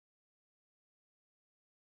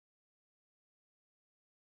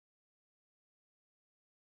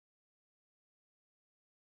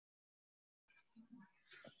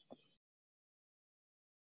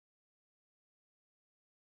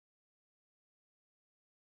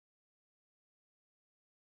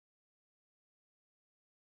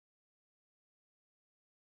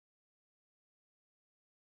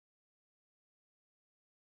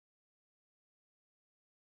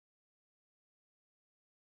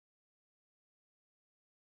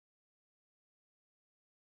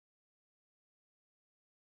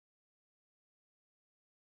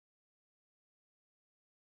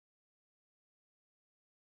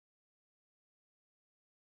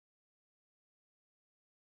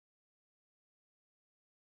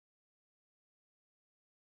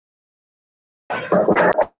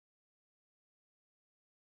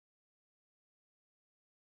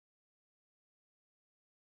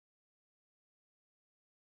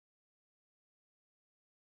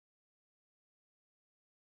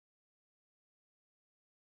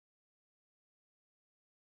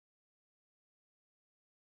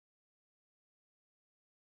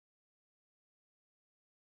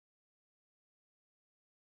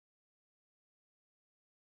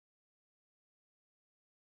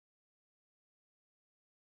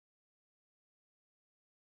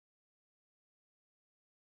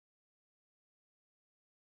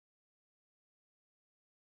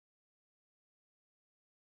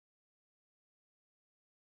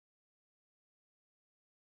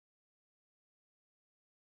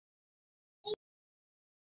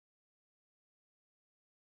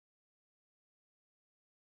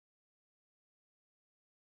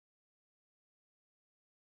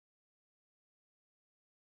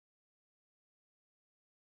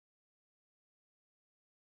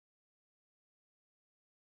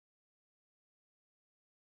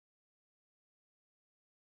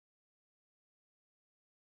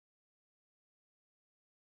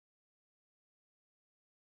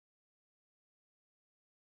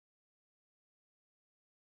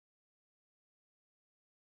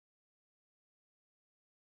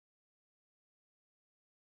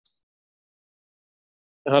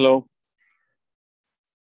Hello.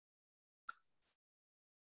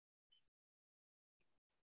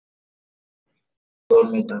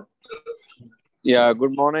 Yeah,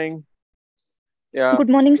 good morning. Yeah, Good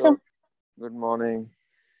morning, sir. so good morning.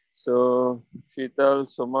 So, Sheetal,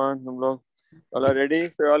 Suman, हम लोग all are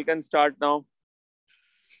ready? We all can start now.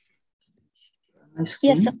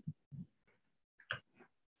 Yes, sir.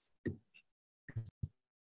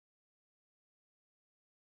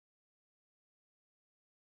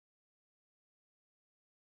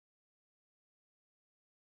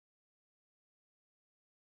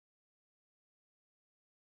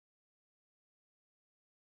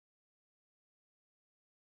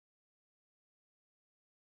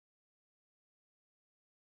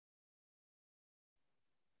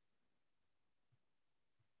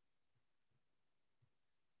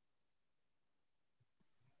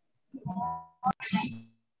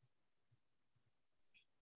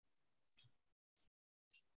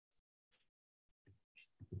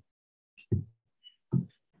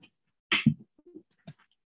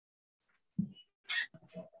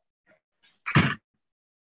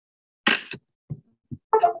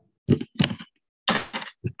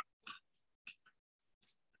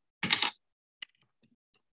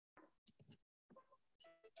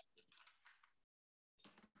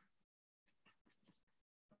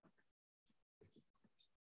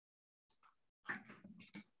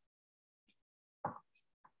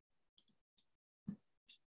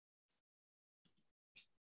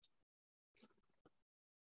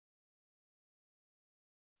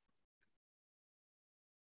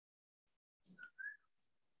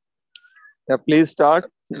 Yeah, please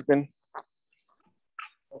start. You can.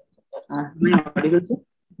 Am I audible, sir?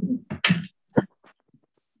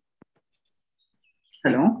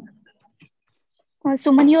 Hello.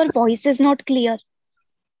 Suman, your voice is not clear.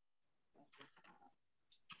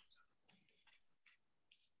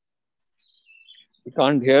 We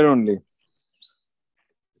can't hear only.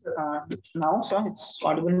 Now, sir, it's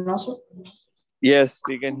audible now, sir. Yes,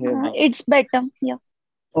 we can hear now. It's better. Yeah.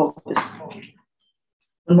 Okay.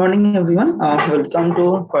 Good morning, everyone. Welcome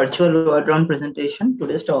to virtual word round presentation.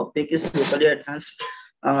 Today's topic is locally advanced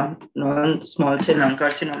non-small cell lung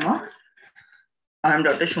carcinoma. I am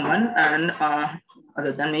Dr. Shuman, and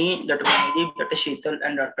other than me, Dr. Rajiv, Dr. Sheetal,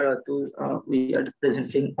 and Dr. Atul, we are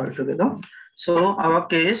presenting all together. So our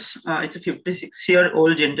case, it's a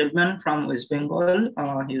 56-year-old gentleman from West Bengal.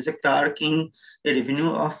 He was a clerk in a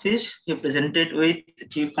revenue office. He presented with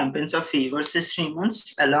chief complaints of fever since 3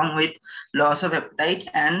 months, along with loss of appetite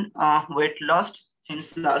and weight loss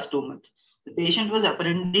since last 2 months. The patient was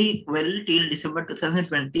apparently well till December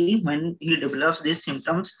 2020 when he develops these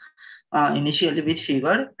symptoms. Initially with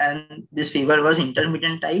fever, and this fever was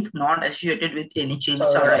intermittent type, not associated with any chills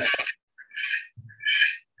or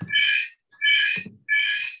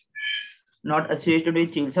not associated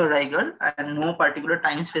with chills or rigor, and no particular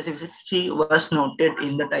time specificity was noted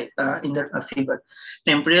in the type in the fever.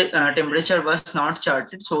 Temperature was not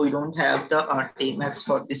charted, so we don't have the Tmax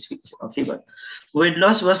for this fever. Weight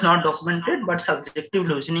loss was not documented, but subjective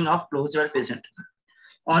loosening of clothes were present.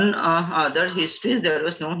 On other histories, there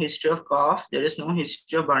was no history of cough. There is no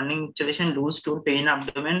history of burning inhalation, loose stool, pain,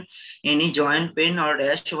 abdomen, any joint pain or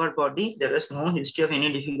rash over body. There is no history of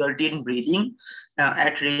any difficulty in breathing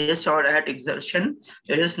at rest or at exertion.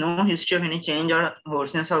 There is no history of any change or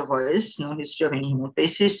hoarseness of voice. No history of any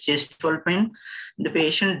hemoptysis, chest wall pain. The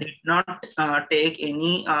patient did not take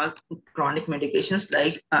any chronic medications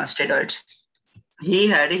like steroids. He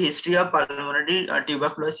had a history of pulmonary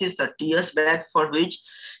tuberculosis 30 years back, for which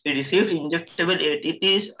he received injectable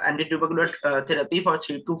ATTs, anti-tubercular therapy for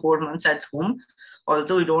 3 to 4 months at home.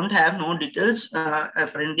 Although we don't have no details,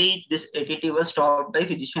 apparently this ATT was stopped by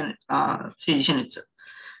physician itself.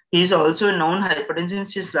 He is also known hypertension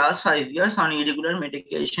since last 5 years on irregular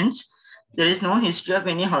medications. There is no history of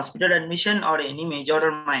any hospital admission or any major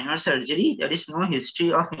or minor surgery. There is no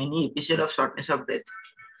history of any episode of shortness of breath.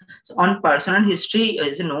 So on personal history,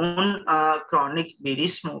 is a known chronic bidi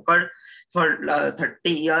smoker for 30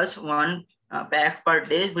 years, one pack per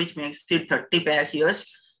day, which makes it 30 pack years.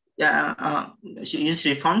 She is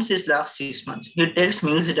reformed since last 6 months. He takes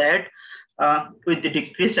meals diet with the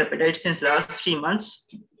decreased appetite since last 3 months.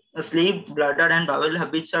 Sleep, bladder, and bowel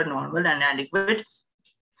habits are normal and adequate.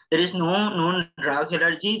 There is no known drug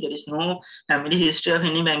allergy. There is no family history of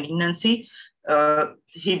any malignancy.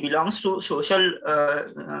 He belongs to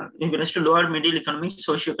he belongs to lower middle economic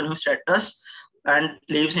socioeconomic status and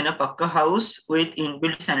lives in a pakka house with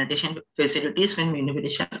inbuilt sanitation facilities with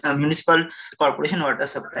municipal corporation water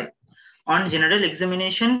supply. On general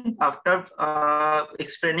examination, after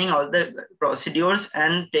explaining all the procedures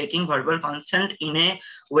and taking verbal consent in a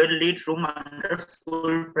well-lit room under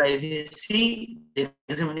full privacy, the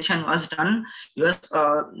examination was done. He was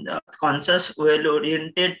conscious,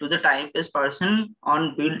 well-oriented to the type-based person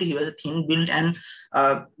on build. He was thin build and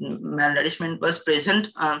malnourishment was present.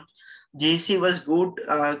 GC was good.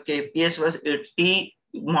 KPS was 80.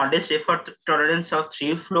 Modest effort tolerance of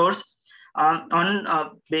 3 floors.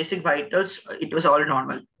 On basic vitals, it was all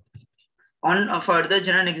normal. On further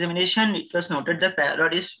general examination, it was noted the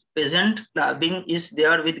parrot is present, clubbing is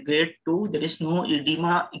there with grade 2. There is no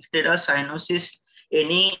edema, icterial cyanosis,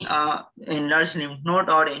 any enlarged lymph node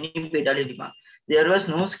or any pedal edema. There was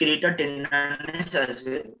no skeletal tenderness as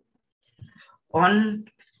well. On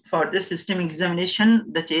further system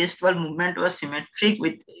examination, the chest wall movement was symmetric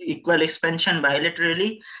with equal expansion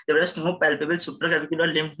bilaterally. There was no palpable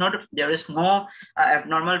supraclavicular lymph node. There was no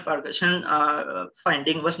abnormal percussion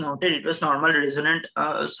finding was noted. It was normal resonant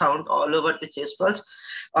sound all over the chest walls.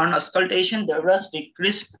 On auscultation, there was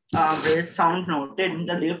decreased breath sound noted in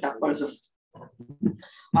the left upper zone.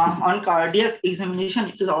 On cardiac examination,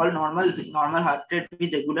 it was all normal heart rate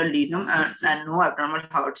with regular rhythm and no abnormal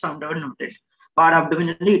heart sound were noted. But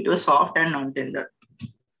abdominally, it was soft and non-tender.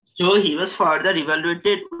 So he was further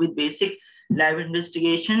evaluated with basic lab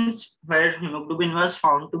investigations where hemoglobin was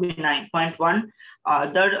found to be 9.1.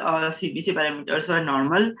 Other CBC parameters were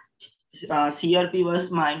normal. CRP was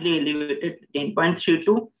mildly elevated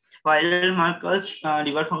 10.32. Viral markers,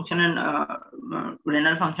 liver function and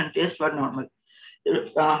renal function tests were normal.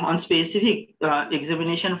 On specific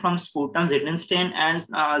examination from sputum, Ziedenstein and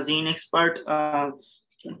Zine expert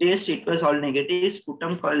test, it was all negative.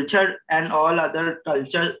 Sputum culture and all other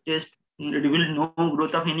culture tests revealed no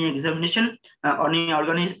growth of any examination on any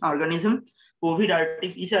organism. COVID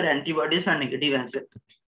RT-PCR antibodies are negative as well.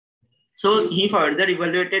 So he further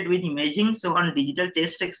evaluated with imaging. So on digital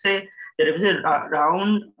chest X-ray, there was a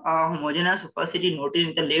round homogeneous opacity noted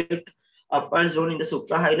in the left upper zone in the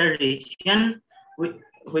suprahilar region,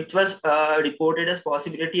 which was reported as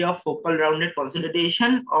possibility of focal rounded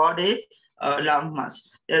consolidation or a lung mass.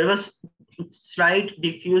 There was slight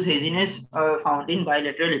diffuse haziness found in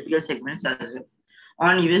bilateral apical segments as well.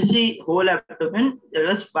 On USG whole abdomen, there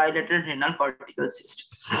was bilateral renal cortical cyst.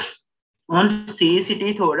 On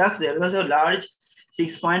CACT thorax, there was a large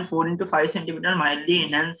 6.4 into 5 centimeter mildly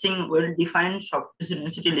enhancing well-defined soft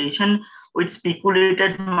density lesion with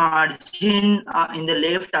speculated margin in the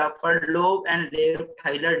left upper lobe and left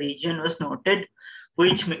hilar region was noted,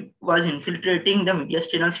 which was infiltrating the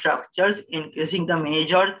mediastinal structures, increasing the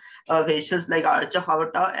major vessels like arch of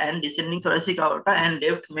aorta and descending thoracic aorta and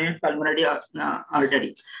left main pulmonary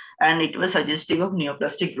artery. And it was suggestive of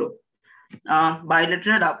neoplastic growth.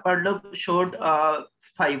 Bilateral upper lobe showed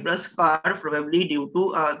fibrous scar, probably due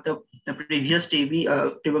to the previous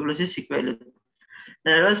tuberculosis sequelae.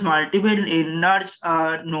 There was multiple enlarged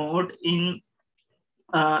node in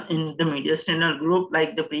the mediastinal group,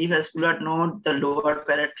 like the prevascular node, the lower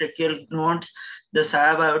paratracheal nodes, the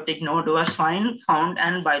subaortic node was found,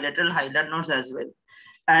 and bilateral hilar nodes as well.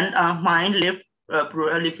 And mind left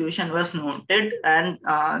pleural effusion was noted, and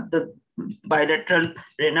the bilateral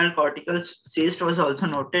renal cortical cyst was also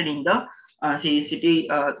noted in the CECT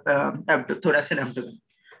thorax and abdomen.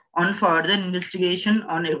 On further investigation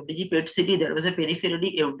on FDG PET-CT, there was a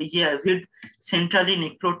peripherally FDG avid centrally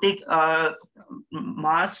necrotic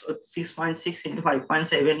mass of 6.6 into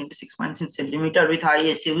 5.7 into 6.6 centimeter with high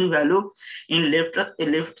SUV value in left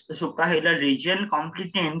suprahilar region,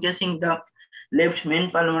 completely encasing the left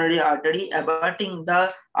main pulmonary artery, abating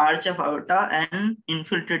the arch of aorta and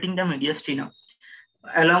infiltrating the mediastinum,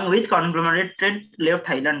 along with conglomerated left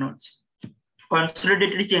hilar nodes.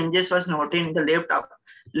 Consolidatory changes was noted in the left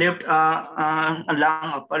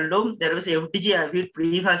lung upper lobe. There was FDG avid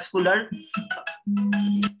prevascular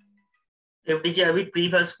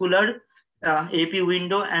AP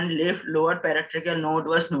window and left lower paratracheal node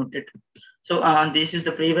was noted. So this is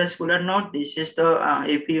the prevascular node, this is the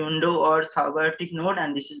AP window or subaortic node,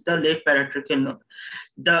 and this is the left paratracheal node.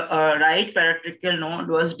 The right paratracheal node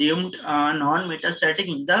was deemed non-metastatic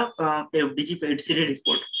in the FDG PET-CT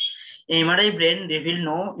report. MRI brain revealed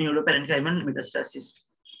no neuroparenchymal metastasis.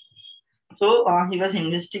 So he was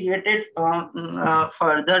investigated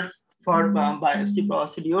further for biopsy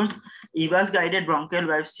procedures. EVAS guided bronchial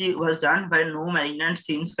biopsy was done while no malignant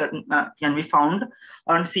scenes can be found.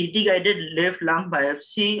 On CT guided left lung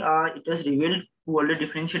biopsy, it was revealed poorly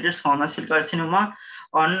differentiated squamous cell carcinoma.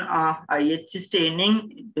 On IHC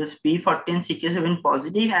staining, it was P14 CK7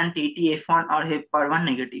 positive and TTF1 or HEPR1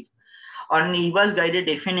 negative. On EVAS guided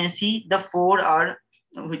FNAC, the 4R,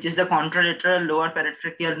 which is the contralateral lower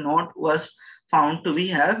paratracheal node, was found to be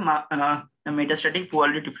have a metastatic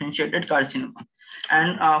poorly differentiated carcinoma,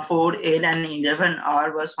 and 4L and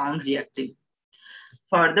 11R was found reactive.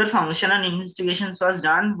 Further functional investigations was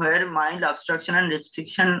done where mild obstruction and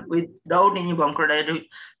restriction without any bronchodilator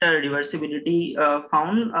reversibility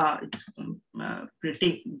found. It's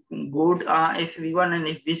pretty good FV1 and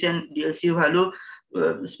FVC and DLC value,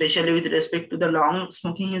 especially with respect to the long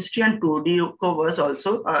smoking history, and 2D was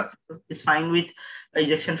also is fine with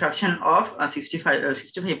ejection fraction of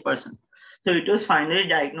 65%. So it was finally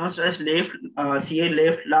diagnosed as CA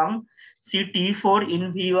left lung, CT4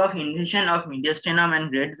 in view of invasion of mediastinum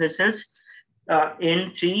and red vessels,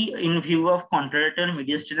 N3 in view of contralateral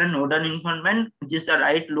mediastinal nodal involvement, which is the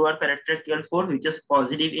right lower paratracheal 4, which is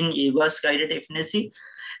positive in EVAS guided FNAC,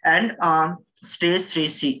 and stage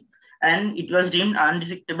 3C. And it was deemed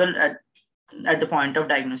undetectable at the point of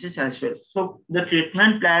diagnosis as well. So the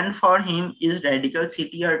treatment plan for him is radical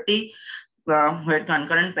CTRT, where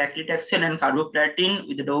concurrent paclitaxel and carboplatin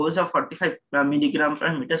with a dose of 45 milligram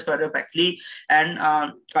per meter square of pacli and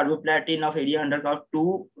carboplatin of area under curve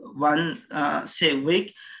 2 once a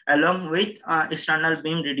week, along with external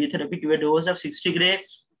beam radiotherapy to a dose of 60 gray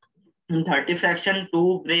in 30 fraction,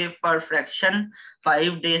 2 gray per fraction,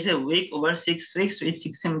 5 days a week over 6 weeks with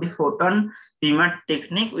 6 MD photon beamer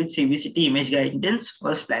technique with CBCT image guidance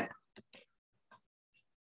was planned.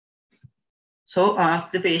 So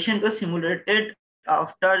the patient was simulated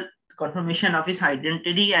after confirmation of his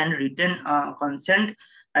identity and written consent,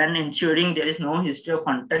 and ensuring there is no history of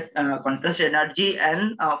contrast energy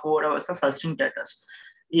and 4 hours of fasting status.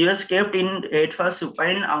 He was kept in head first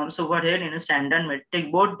supine, arms overhead in a standard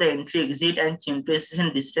metric board. The entry, exit, and chin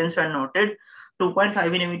precision distance were noted. 2.5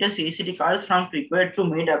 mm CCT cards from prepared to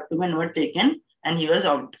mid abdomen were taken, and he was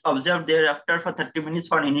observed thereafter for 30 minutes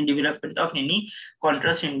for any development of any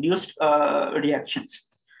contrast-induced reactions.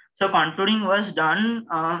 So contouring was done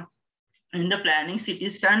in the planning CT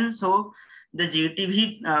scan. So the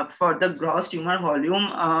GTV for the gross tumor volume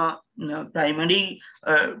primary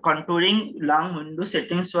contouring lung window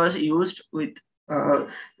settings was used with a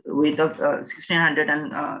 1600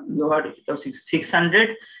 and lower of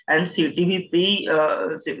 600, and CTV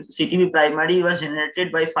primary was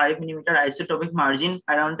generated by 5 mm isotopic margin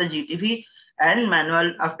around the GTV, and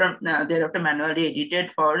thereafter manually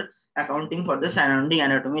edited for accounting for the surrounding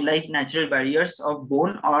anatomy like natural barriers of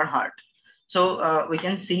bone or heart. So we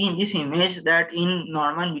can see in this image that in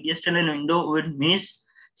normal mediastinal window would miss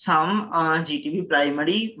some GTV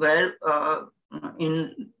primary, where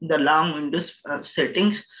in the lung windows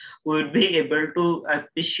settings we would be able to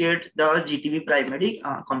appreciate the GTV primary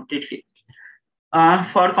completely.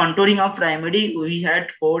 For contouring of primary, we had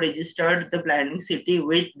co-registered the planning CT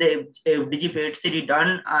with the FDG PET-CT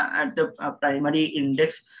done at the primary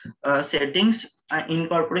index settings.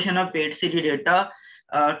 Incorporation of PET-CT data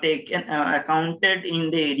taken accounted in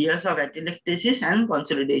the areas of atelectasis and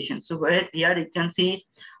consolidation. So where here you can see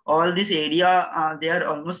all this area, they are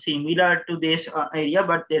almost similar to this area,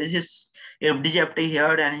 but there is this FDG after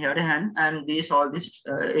here and here, and all this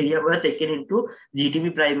area were taken into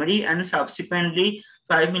GTV primary, and subsequently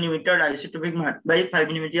 5 millimeter isotopic by 5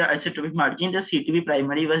 millimeter isotopic margin, the CTV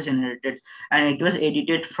primary was generated, and it was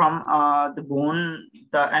edited from the bone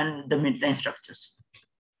and the midline structures.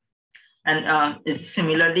 And it's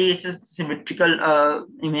similarly, it's a symmetrical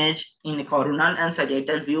image in the coronal and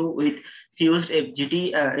sagittal view with fused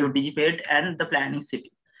FDG pad and the planning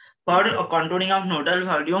city. For contouring of nodal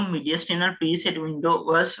volume, mediastinal preset window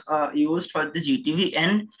was used for the GTV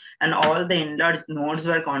end, and all the enlarged nodes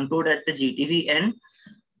were contoured at the GTV end.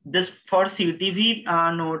 This for CTV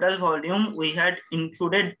nodal volume, we had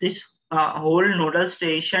included this whole nodal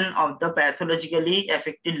station of the pathologically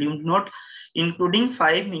affected lymph node, including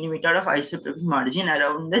 5 millimeter of isotopic margin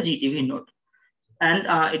around the GTV node. And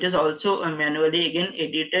it is also manually again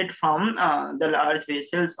edited from the large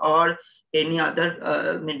vessels or any other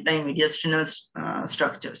midline mediastinal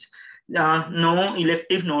structures. No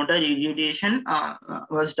elective nodal irradiation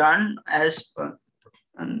was done as per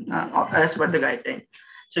the guideline.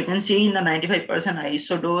 So you can see in the 95%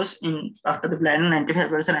 ISO dose after the plan, 95%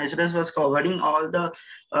 ISO dose was covering all the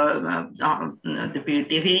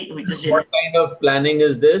PTV, which is what kind of planning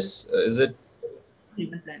is this? Is it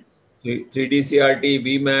 3D CRT,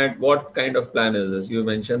 VMAT? What kind of plan is this? You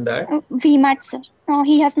mentioned that. VMAT, sir.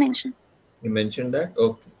 He has mentioned. You mentioned that.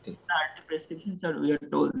 Okay. The prescription, sir, we are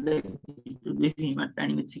told that it will be VMAT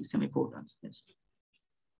planning with 6 semiphotons. Yes.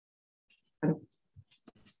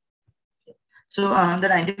 So the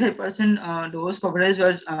 95% dose coverage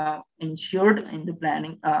was ensured in the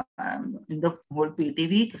planning in the whole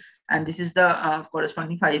PTV, and this is the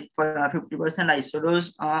corresponding 50% ISO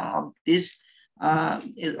dose of this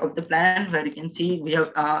of the plan, where you can see we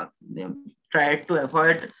have tried to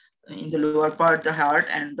avoid in the lower part the heart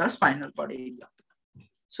and the spinal cord area.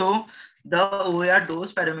 So the OER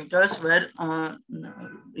dose parameters were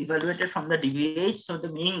evaluated from the DVH. So the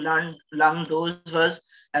mean lung dose was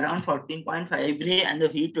around 14.5 gray, and the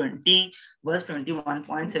V20 was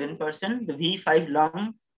 21.7%. The V5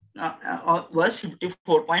 lung was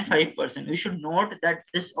 54.5%. We should note that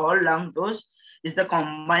this all lung dose is the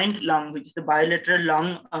combined lung, which is the bilateral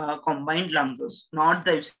lung combined lung dose, not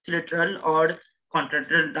the ipsilateral or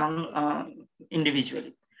contralateral lung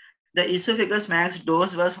individually. The esophagus max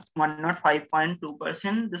dose was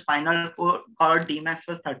 105.2%. The spinal cord Dmax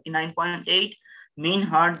was 39.8. Mean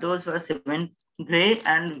heart dose was 7 gray,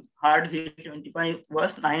 and heart V25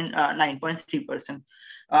 was 9.3%.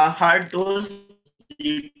 Heart dose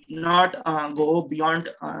did not go beyond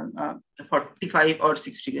 45 or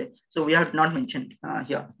 60 gray. So we have not mentioned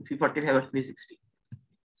here V45 or V60.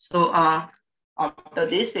 So after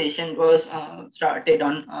this, patient was started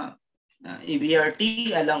on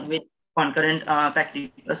EBRT along with concurrent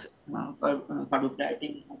practices for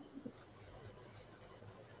carboplatin.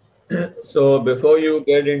 So before you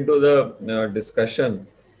get into the discussion,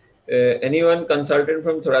 anyone consultant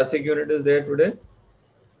from thoracic unit is there today?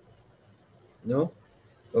 No?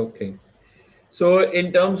 Okay. So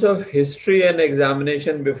in terms of history and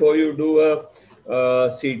examination, before you do a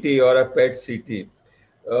CT or a PET CT,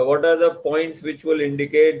 what are the points which will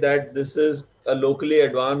indicate that this is a locally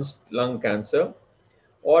advanced lung cancer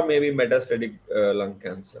or maybe metastatic lung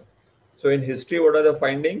cancer? So in history, what are the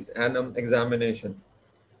findings and examination?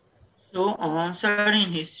 So, sir,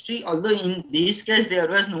 in history, although in this case there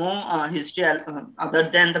was no history other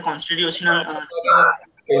than the constitutional.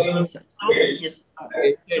 Yes.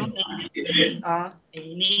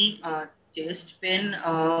 Any chest pain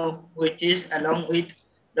which is along with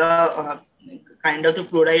the kind of the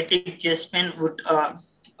pleuritic chest pain would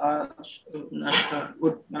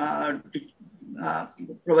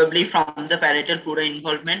probably from the parietal pleura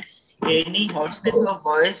involvement. Any hoarseness of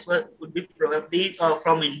voice would be probably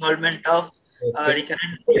from involvement of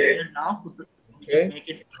recurrent now would make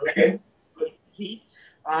it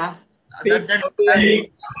other than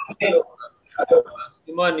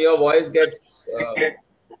Simon, your voice gets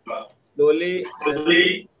slowly.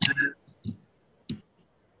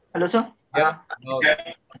 Hello, sir. Yeah.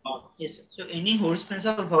 Yes. So any hoarseness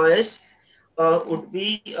of voice would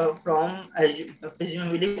be from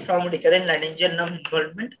presumably from recurrent laryngeal nerve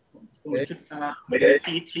involvement, which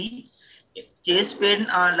T3. Chest pain,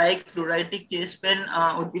 like pleuritic chest pain,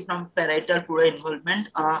 would be from parietal pleura involvement,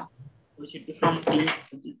 which would be from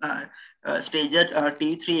stage at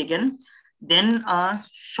T3 again. Then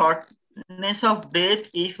shortness of breath,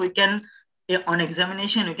 if we can, on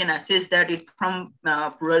examination, we can assess that it from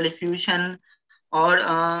pleural effusion or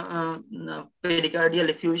pericardial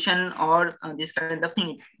effusion or this kind of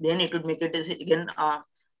thing. Then it would make it as again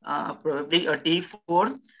probably a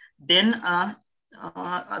T4. Then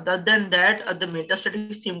other than that, the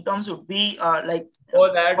metastatic symptoms would be like.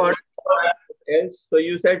 For that, else? So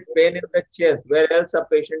you said pain in the chest. Where else a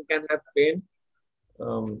patient can have pain?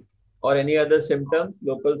 Or any other symptoms,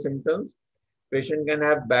 local symptoms? Patient can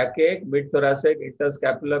have backache, mid-thoracic,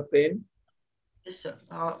 interscapular pain. Yes, sir.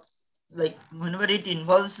 Like whenever it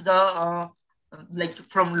involves the like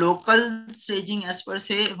from local staging as per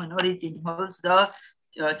se, whenever it involves the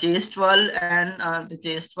chest wall and the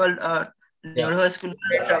chest wall Yeah. neurovascular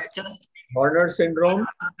structures. Horner syndrome.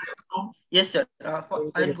 Yes, sir.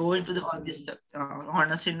 I'll go into all this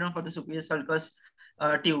Horner syndrome for the superior sulcus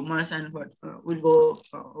tumors and what we'll go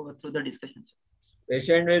over through the discussions.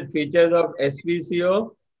 Patient with features of SVCO.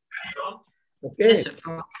 Okay. Yes, sir.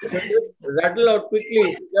 So just rattle out quickly,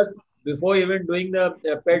 just before even doing the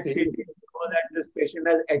PET CT, you know that this patient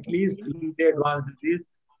has at least the advanced disease,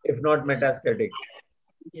 if not metastatic.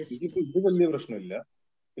 Yes. ഇത് വലിയ പ്രശ്നമില്ല.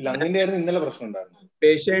 ലങ്ങിന്റെ ആയിരുന്നു ഇന്നലെ പ്രശ്നം ഉണ്ടായിരുന്നു.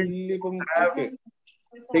 Patient have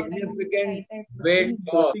significant weight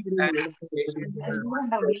loss and patient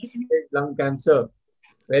will lung cancer.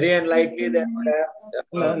 Very unlikely they would have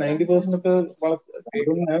 90% ഒക്കെ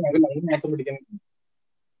ലങ്ങിന് മാത്രം പിടിക്കാൻ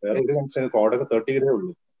വേറെ ഒരു കൺസ്ട്രെയിൻ കോഡൊക്കെ 30 ഗ്രേ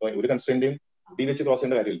ഉള്ളൂ. ഒരു കൺസ്ട്രെയിന്റെയും ഡി വെച്ച് ക്രോസ്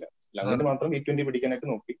ചെയ്യേണ്ട കാര്യമില്ല. ലങ്ങിന് മാത്രം E20 പിടിക്കാനായിട്ട്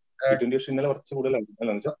നോക്കി. E20 പക്ഷെ ഇന്നലെ കുറച്ച് കൂടുതലായിരുന്നു.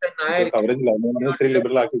 കവറേജ് ലങ്ങിന് ഇത്രയും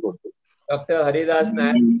ലിബറൽ ആക്കി കൊടുത്തു. Dr. Haridas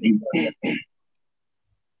Nair.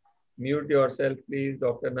 Mute yourself, please,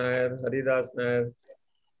 Dr. Nair. Haridas Nair.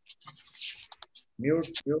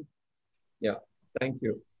 Mute. Yeah, thank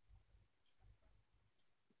you.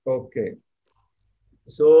 Okay.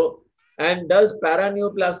 So, and does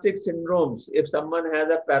paraneoplastic syndromes, if someone has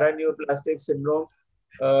a paraneoplastic syndrome,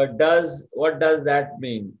 what does that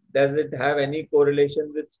mean? Does it have any correlation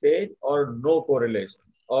with stage or no correlation,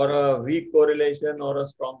 or a weak correlation or a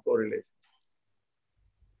strong correlation?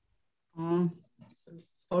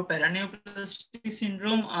 For paraneoplastic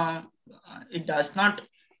syndrome, it does not.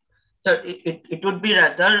 So it would be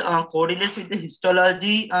rather correlates with the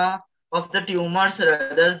histology of the tumors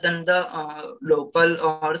rather than the local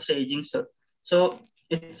or staging, sir. So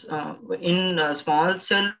it's in small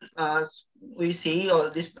cell we see all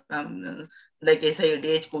this like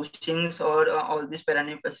SIADH Cushing's or all these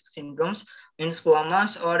paraneoplastic syndromes. In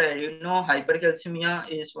squamous or hypercalcemia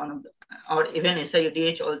is one of the, or even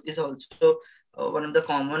SIADH is also one of the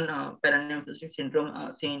common paraneoplastic syndrome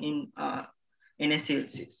seen in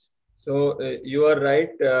NSCLCs. So you are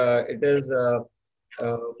right. It is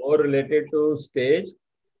more related to stage,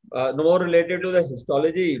 more related to the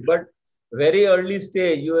histology, but very early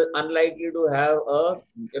stage, you are unlikely to have a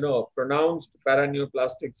pronounced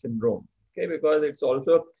paraneoplastic syndrome. Okay, because it's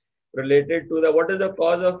also related to the what is the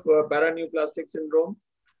cause of paraneoplastic syndrome?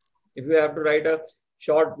 If you have to write a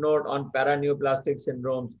short note on paraneoplastic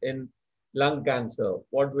syndromes in lung cancer,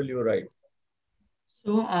 what will you write?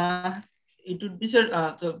 So it would be said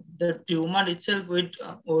the tumor itself would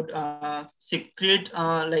secrete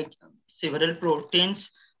like several proteins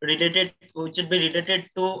related, which would be related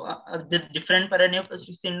to the different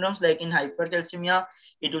paraneoplastic syndromes. Like in hypercalcemia,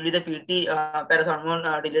 it will be the PT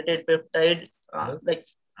parathormone related peptide, like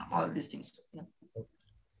all these things. Yeah.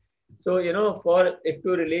 So for it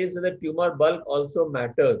to release, the tumor bulk also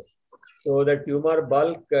matters. So the tumor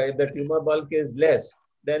bulk, if the tumor bulk is less,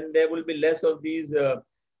 then there will be less of these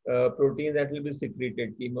proteins that will be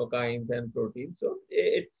secreted, chemokines and proteins. So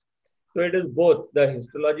it is both the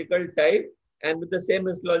histological type, and with the same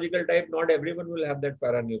histological type, not everyone will have that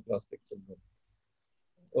paraneoplastic syndrome.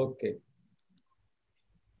 Okay.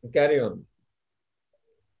 Carry on.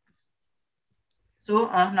 So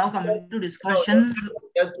now coming to discussion.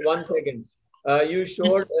 Just 1 second. You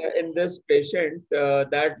showed in this patient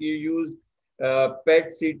that you used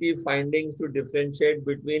PET CT findings to differentiate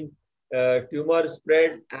between tumor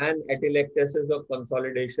spread and atelectasis of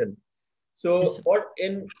consolidation. So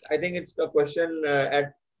I think it's a question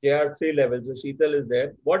at JR3 level. So Sheetal is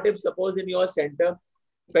there. What if suppose in your center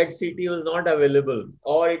PET CT was not available,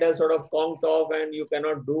 or it has sort of conked off and you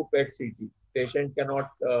cannot do PET CT? Patient cannot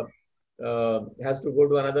has to go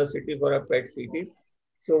to another city for a PET CT.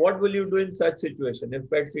 So what will you do in such situation if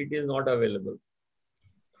PET CT is not available?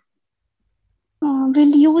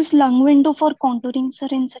 We'll use lung window for contouring, sir,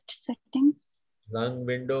 in such setting. Lung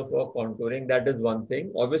window for contouring, that is one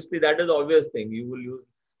thing. Obviously, that is obvious thing. You will use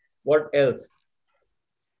what else?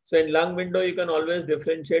 So in lung window, you can always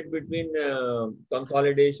differentiate between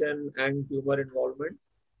consolidation and tumor involvement.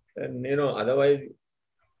 And otherwise.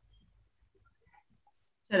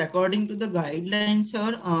 Sir, according to the guidelines,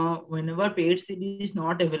 sir, whenever PET CT is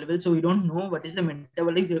not available, so we don't know what is the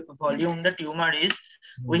metabolic volume the tumor is.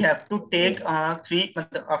 We have to take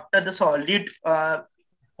after the solid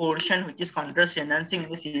portion, which is contrast enhancing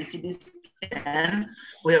the CCD 10,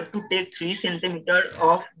 we have to take 3 centimeter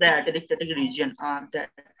of the atelectatic region. That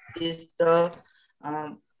is the uh,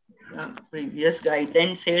 previous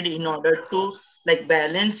guidance said, in order to like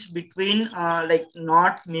balance between like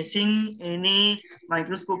not missing any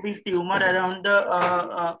microscopic tumor around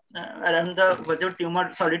the whatever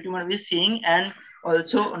tumor, solid tumor we're seeing, and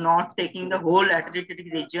also not taking the whole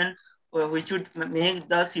atelectatic region, which would make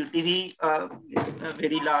the CTV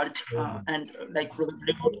very large, and like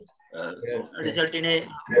probably would result in a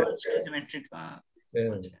worse symmetric. Like,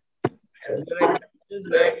 this is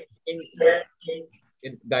where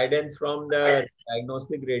in guidance from the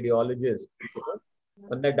diagnostic radiologist,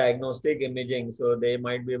 on the diagnostic imaging, so they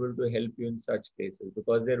might be able to help you in such cases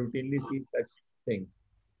because they routinely see such things.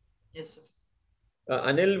 Yes, sir.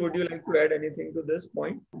 Anil, would you like to add anything to this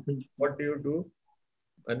point? What do you do,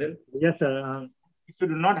 Anil? Yes, sir. If you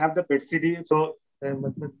do not have the PET-CT, so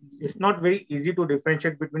it's not very easy to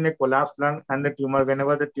differentiate between a collapsed lung and the tumor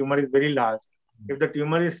whenever the tumor is very large. If the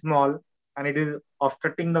tumor is small and it is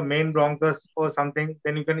obstructing the main bronchus or something,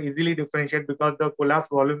 then you can easily differentiate because the collapsed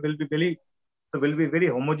volume will be very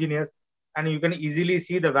homogeneous, and you can easily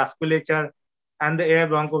see the vasculature and the air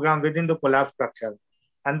bronchogram within the collapsed structure.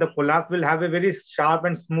 And the collapse will have a very sharp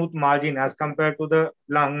and smooth margin as compared to the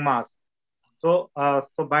lung mass. So,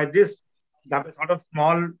 by this, that is sort of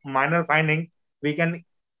small minor finding, we can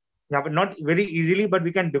not very easily, but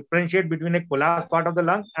we can differentiate between a collapsed part of the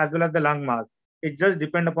lung as well as the lung mass. It just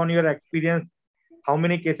depends upon your experience, how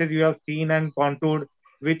many cases you have seen and contoured.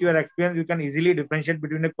 With your experience, you can easily differentiate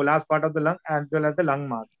between a collapsed part of the lung as well as the lung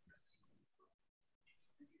mass.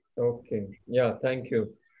 Okay. Yeah, thank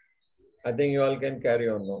you. I think you all can carry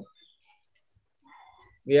on now.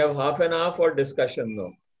 We have half an hour for discussion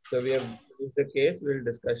now. So we have the case, we'll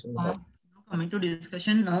discussion. Coming to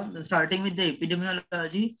discussion now, starting with the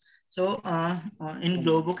epidemiology. So in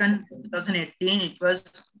Globebook in 2018, it was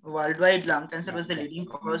worldwide lung cancer was the leading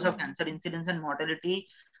cause of cancer incidence and mortality,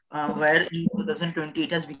 where in 2020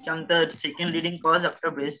 it has become the second leading cause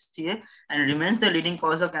after breast CA and remains the leading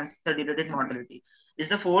cause of cancer-related mortality. It's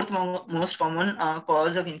the fourth most common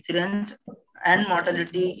cause of incidence and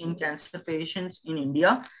mortality in cancer patients in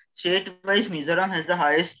India. State-wise, Mizoram has the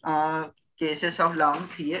highest cases of lung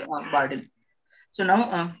CA burden. So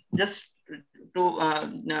now, just to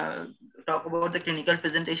talk about the clinical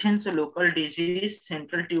presentation. So local disease,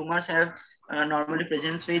 central tumors have normally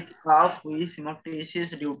presence with cough, wheeze,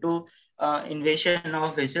 hemoptysis due to invasion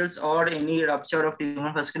of vessels or any rupture of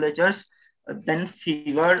tumor vasculatures. Then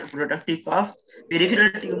fever, productive cough.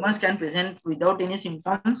 Peripheral tumors can present without any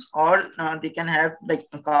symptoms, or they can have like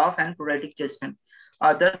cough and pruritic chest pain.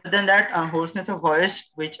 Other than that, hoarseness of voice,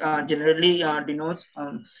 which generally denotes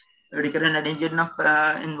recurrent adhesion of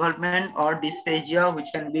involvement, or dysphagia, which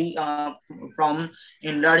can be from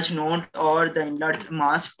enlarged node or the enlarged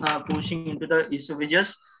mass pushing into the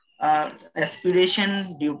esophagus,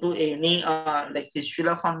 aspiration due to any like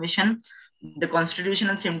fistula formation, the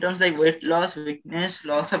constitutional symptoms like weight loss, weakness,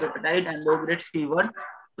 loss of appetite, and low-grade fever,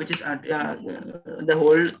 which is the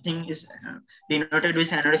whole thing is denoted with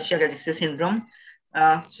anorexia gastrica syndrome.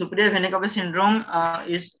 Superior vena cava syndrome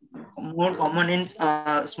is more common in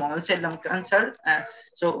small cell lung cancer,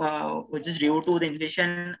 which is due to the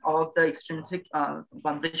invasion of the extrinsic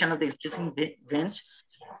compression of the extrinsic veins.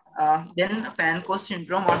 Then Pancoast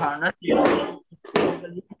syndrome or Harner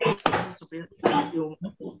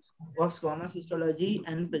of squamous histology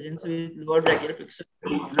and presence with lower brachial plexus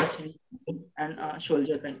and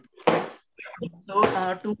shoulder pain. So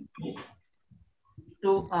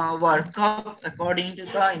to work up according to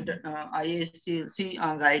the IACLC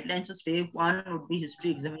guidelines. So step 1 would be history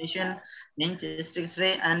examination, then chest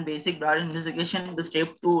X-ray and basic blood investigation. The step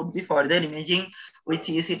 2 would be further imaging with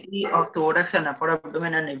CCT of thorax and upper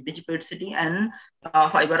abdomen and FDG PET-CT and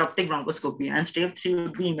fiber optic bronchoscopy. And step 3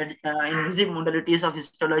 would be invasive modalities of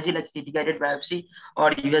histology like CT guided biopsy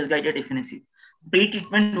or US guided FNAC.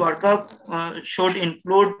 Pre-treatment workup should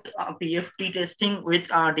include PFT testing with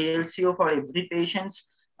DLCO for every patient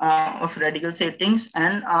of radical settings,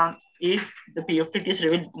 and if the PFT test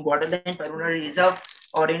reveals borderline pulmonary reserve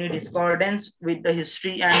or any discordance with the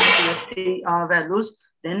history and PFT values,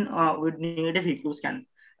 then we'd need a VQ scan.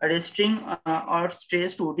 A resting or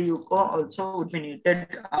stress 2D UCO also would be needed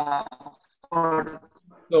for.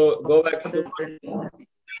 So go back to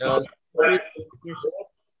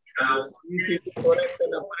thorax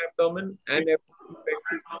and upper abdomen and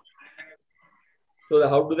so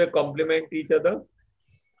how do they complement each other?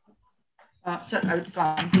 Sir, I will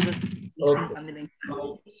come to the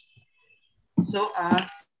So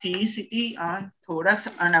CCT, thorax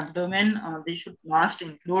and abdomen, they must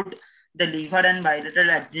include the liver and bilateral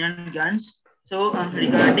adrenal glands. So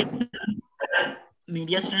regarding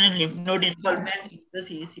mediastinal lymph node involvement in the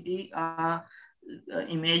CACT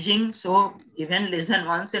imaging, so even less than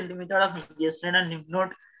 1 centimeter of mediastinal lymph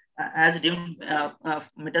node as deemed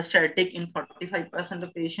metastatic in 45%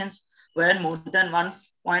 of patients, where more than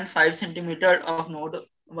 1.5 centimeter of node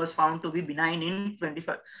was found to be benign in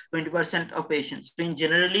 20% of patients. So in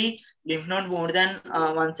generally, lymph node more than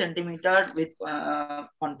 1 centimeter with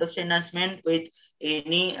contrast enhancement with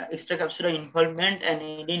any extracapsular involvement and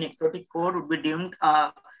any necrotic core would be deemed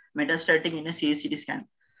metastatic in a CACT scan.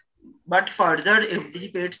 But further, FDG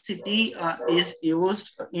PET-CT is used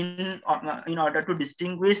in order to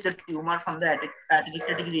distinguish the tumor from the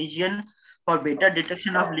atelectatic region for better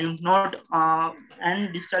detection of lymph node and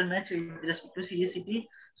distal match with respect to CACT.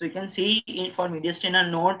 So you can see for mediastinal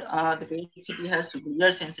node, the PET-CT has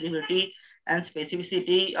superior sensitivity and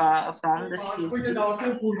specificity from the CACT.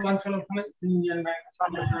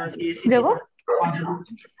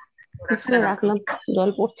 রাখলাম জল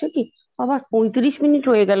পড়ছে কি আবার 35 minute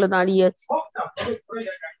হয়ে গেল দাঁড়িয়ে আছে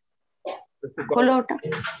খোলো ওটা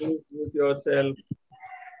Mute yourself.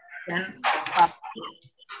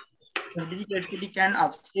 FDG can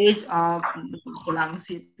upstage lung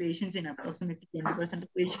patients in approximately 20% of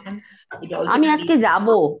patients. আমি আজকে যাব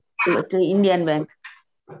ইন্ডিয়ান ব্যাংক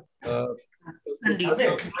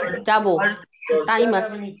যাব টাইম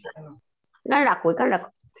আছে না রাখো এখানে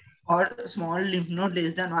রাখো or small lymph node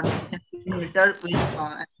less than 1 centimeter with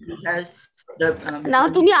has the না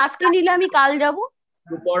তুমি আজকে নিলে আমি কাল যাব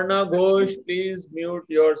Suparna Ghosh, please mute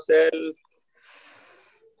yourself.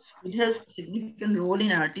 It has significant role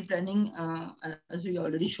in RT planning, as we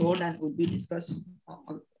already showed and will be discussed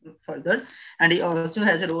further. And it also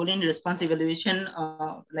has a role in response evaluation,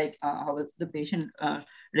 like how the patient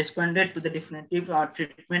responded to the definitive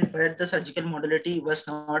treatment where the surgical modality was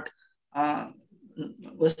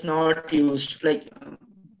not used. Like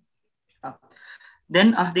then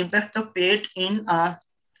the impact of PET in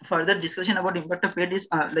further discussion about impact of PET is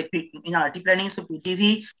like in RT planning. So PTV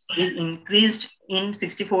is increased in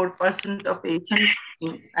 64% of patients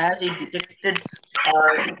as it detected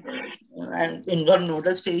and involved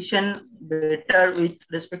nodal station better with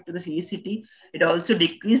respect to the CACT. It also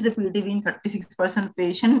decreased the PTV in 36% of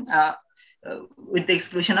patients with the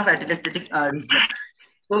exclusion of atelectatic regions.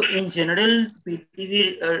 So in general,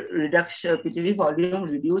 PTV volume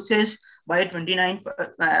reduces by 29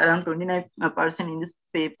 around 29% in this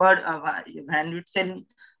paper. Van Witsen,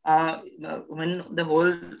 when the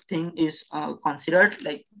whole thing is considered,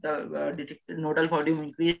 like the detected nodal volume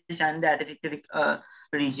increase and the atelectatic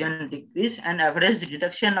region decrease, and average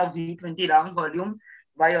reduction of V20 lung volume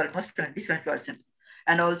by almost 27%.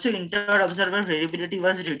 And also inter-observer variability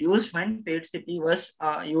was reduced when PET-CT was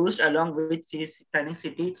used along with planning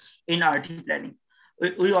CT in RT planning.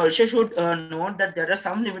 We also should note that there are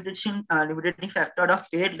some limiting factor of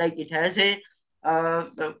PET, like it has a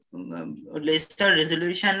lesser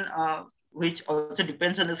resolution, which also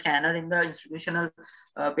depends on the scanner in the institutional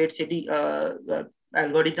PET-CT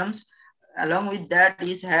algorithms. Along with that,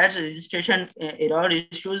 it has registration error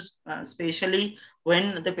issues, especially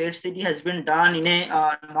when the PET-CT has been done in a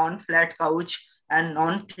non-flat couch and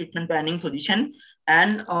non-treatment planning position,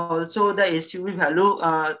 and also the SUV value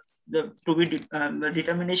to be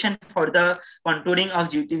determination for the contouring of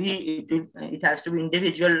GTV, it has to be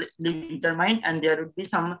individually determined, and there would be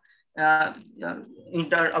some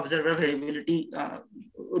inter-observer variability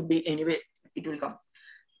would be anyway, it will come.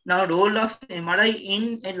 Now, role of MRI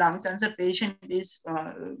in a lung cancer patient is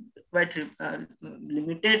quite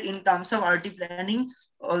limited in terms of RT planning,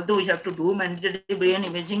 although we have to do mandatory brain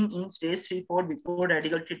imaging in stage 3-4 before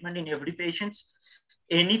radical treatment in every patient.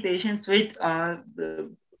 Any patients with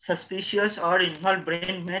suspicious or involved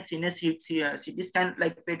brain mets in a CT scan,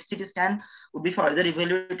 like PET-CT scan, would be further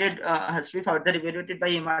evaluated, has to be further evaluated by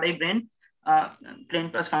MRI brain, plain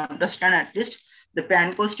plus contrast scan at least. The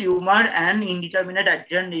pancreas tumor and indeterminate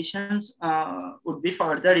adrenal lesions would be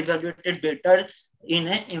further evaluated better in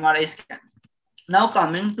a MRI scan. Now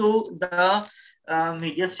coming to the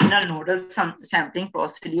mediastinal nodal sampling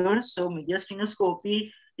procedure. So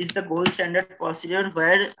mediastinoscopy is the gold standard procedure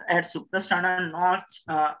where at suprasternal notch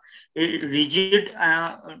a rigid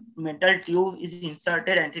metal tube is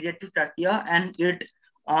inserted anterior to trachea, and it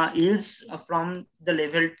yields from the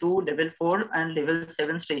level 2, level 4, and level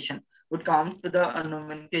 7 station. Would come to the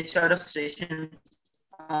nomenclature of stations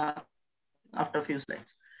after a few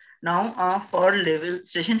slides. Now, for level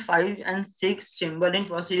station 5 and 6, Chamberlain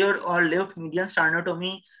procedure or left median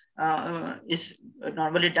sternotomy is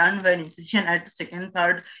normally done when incision at second,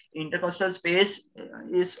 third intercostal space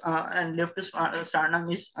is and left sternum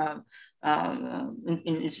is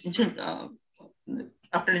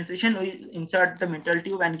after incision, we insert the metal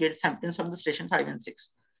tube and get samples from the station 5 and 6.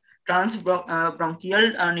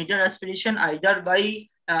 Transbronchial needle aspiration either by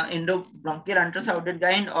endobronchial ultrasound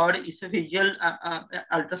guide or esophageal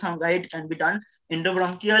ultrasound guide can be done.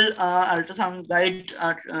 Endobronchial ultrasound guide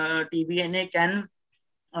TBNA can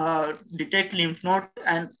detect lymph node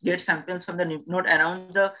and get samples from the lymph node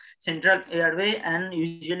around the central airway, and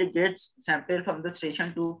usually gets sample from the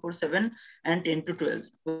station 2, 4, 7 and 10 to 12,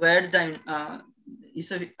 where the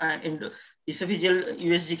esophageal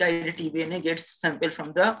USG guided TBNA gets sample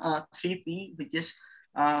from the 3P, which is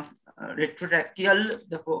retrotracheal,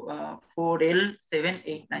 the 4L, 7,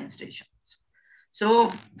 8, 9 stations. So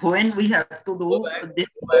when we have to do this.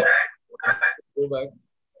 Go back.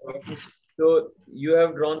 So you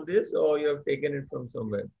have drawn this or you have taken it from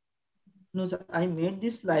somewhere? No, sir, I made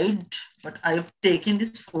this slide, but I have taken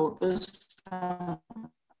these photos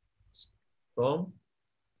from?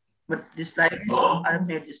 But this slide, I have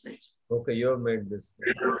made this slide. Okay, you have made this.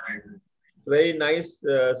 Very nice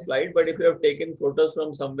slide, but if you have taken photos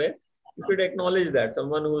from somewhere, you should acknowledge that.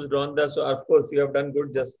 Someone who's drawn that, so of course you have done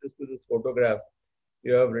good justice to this photograph.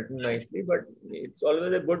 You have written nicely, but it's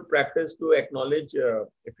always a good practice to acknowledge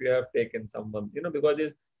if you have taken someone, because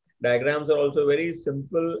these diagrams are also very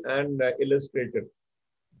simple and illustrative.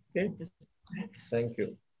 Okay, thank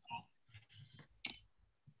you.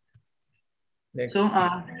 Next. So,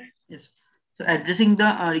 yes. So addressing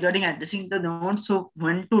the regarding addressing the nodes. So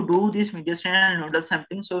when to do this mediastinal nodal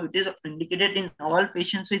sampling? So it is indicated in all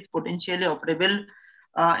patients with potentially operable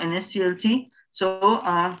NSCLC. So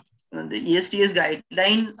the ESTS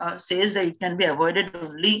guideline says that it can be avoided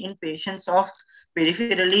only in patients of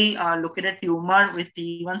peripherally located tumor with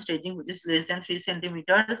T1 staging, which is less than 3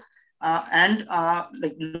 centimeter, and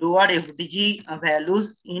like lower FDG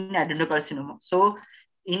values in adenocarcinoma. So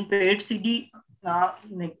in PET-CD,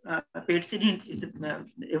 PET-CD,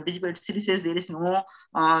 FDG PET-CD says there is no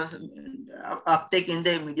uptake in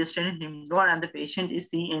the mediastinal lymph node, and the patient is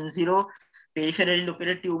CN0 peripherally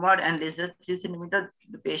located tumor and less than 3 centimeter.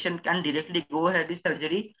 The patient can directly go ahead with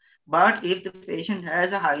surgery. But if the patient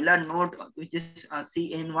has a hilar node, which is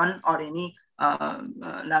CN1 or any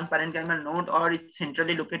lung parenchymal node, or it's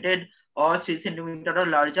centrally located or 3 centimeter or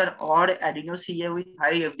larger, or adeno-CA with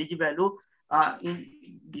high FDG value,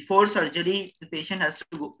 before surgery, the patient has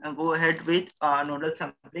to go ahead with nodal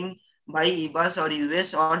sampling by EBUS or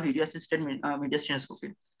US or video assisted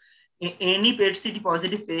mediastinoscopy. Any PET-CT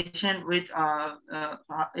positive patient with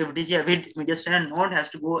FDG avid mediastinal node has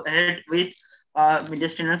to go ahead with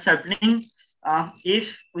mediastinal sampling.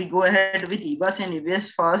 If we go ahead with EBUS and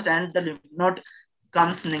EVS first and the lymph node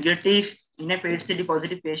comes negative in a PET-CT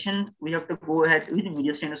positive patient, we have to go ahead with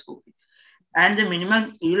mediastinoscopy. And the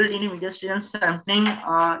minimum yield in mediastinal sampling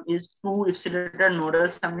is 2 ipsilateral nodal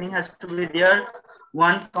sampling has to be there,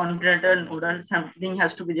 1 contralateral nodal sampling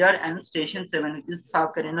has to be there, and station 7, which is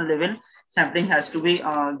subcarinal level sampling, has to be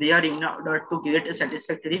there in order to get a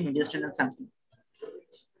satisfactory mediastinal sampling.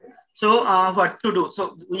 So what to do?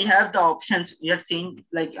 So we have the options. We have seen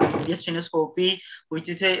like mediastinoscopy, which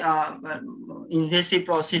is a invasive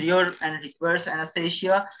procedure and requires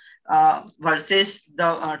anesthesia, versus the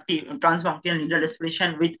transbronchial needle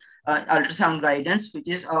aspiration with ultrasound guidance, which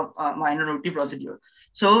is a minor routine procedure.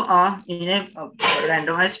 So in a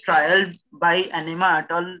randomized trial by Anema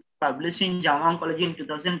et al. Published in JAMA Oncology in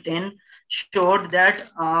 2010, showed that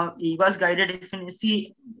EVAS guided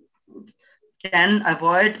efficacy can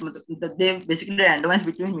avoid, they basically randomized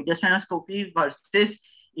between mediastinoscopy versus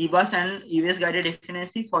EBUS and EVS guided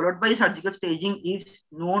efficacy, followed by surgical staging if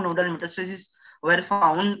no nodal metastases were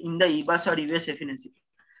found in the EBUS or EVS efficacy.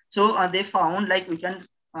 So they found like we can,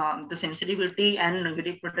 the sensitivity and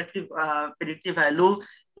negative predictive value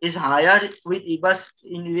is higher with EBUS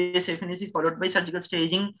in EVS efficacy, followed by surgical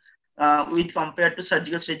staging with compared to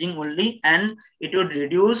surgical staging only, and it would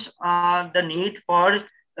reduce the need for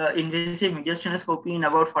invasive mediastinoscopy in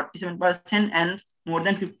about 47% and more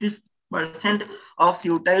than 50% of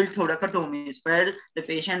futile thoracotomies, where the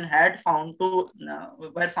patient had found to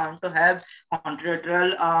have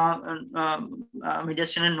contralateral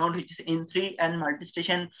mediastinal node, which is N3, and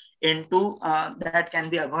multistation N2, that can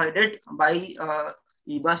be avoided by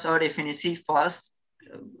EBUS or FNAC first,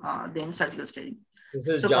 then surgical staging.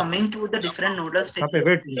 So coming to the different nodal stages. Okay,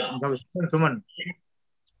 wait, Suman.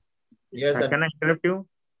 Yes, sir. Can I interrupt you?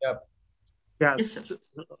 Yeah. Yeah. Yes, sir.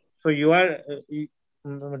 So you are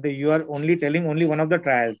only telling only one of the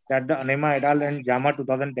trials, that the Anema et al. And JAMA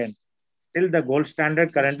 2010. still the gold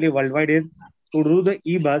standard currently worldwide is to do the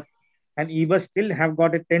e-bus, and e-bus still have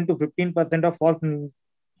got a 10 to 15% of false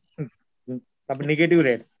negative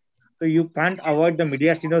rate. So you can't avoid the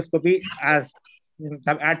mediastinoscopy as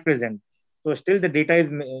at present. So still the data is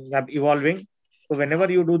evolving. So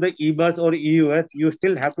whenever you do the e-bus or EUS, you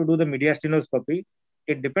still have to do the mediastinoscopy.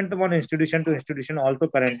 It depends upon institution to institution also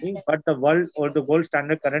currently, but the world or the gold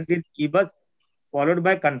standard currently is e-bus, followed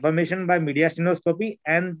by confirmation by mediastinoscopy,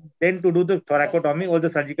 and then to do the thoracotomy or the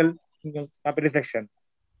surgical resection.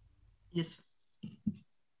 Yes.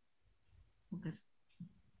 Okay.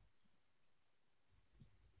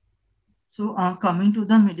 So coming to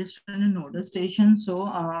the mediastinal and nodal station,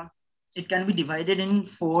 so it can be divided in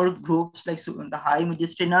 4 groups, like the high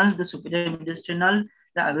mediastinal, the superior mediastinal,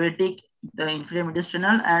 the aortic, the inferior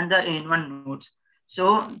mediastinal, and the N1 nodes.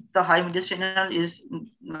 So the high mediastinal is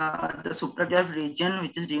the supraclavicular region,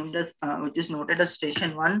 which is deemed as, which is noted as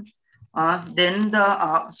station 1. Then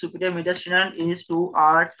the superior mediastinal is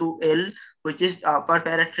 2R to L, which is upper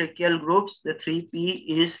paratracheal groups. The 3P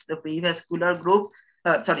is the prevascular group.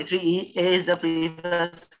 Sorry, 3A is the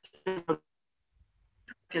prevascular.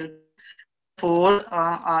 4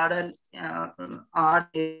 R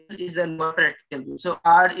is the lower paratracheal group. So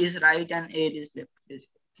R is right and A is left,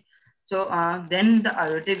 basically. So then the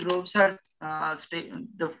aortic groups are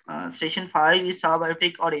station 5 is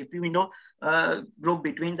subaortic or AP window group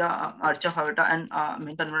between the arch of aorta and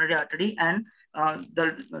main pulmonary artery, and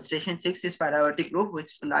the station 6 is paraortic group,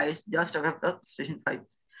 which lies just above the station 5.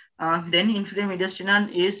 Then inferior mediastinal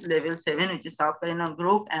is level 7, which is subcarinal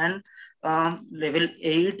group, and level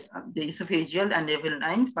 8, the esophageal, and level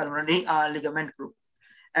 9, pulmonary ligament group.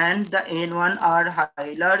 And the N1 are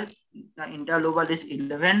hilar, the interlobal is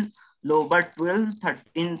 11, lobar 12,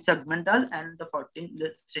 13 segmental, and the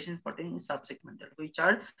station 14 is subsegmental, which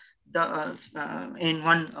are the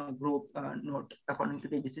N1 group note according to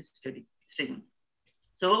the disease staging.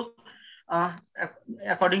 So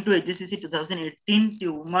according to HGCC 2018,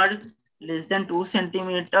 tumor less than 2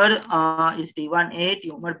 centimeter is T1A,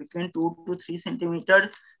 tumor between 2 to 3 centimeter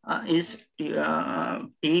is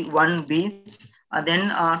T1B. Then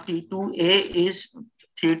T2A is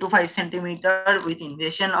 3 to 5 centimeter with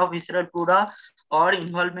invasion of visceral pleura or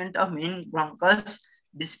involvement of main bronchus.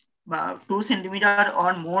 2 centimeter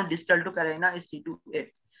or more distal to carina is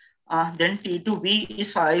T2A. Then T2B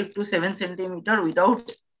is 5 to 7 centimeter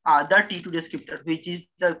without other T2 descriptor, which is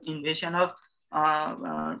the invasion of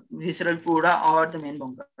visceral pleura or the main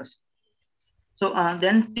bronchus. So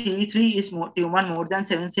then T3 is tumor more than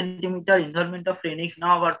 7 centimeter, involvement of phrenic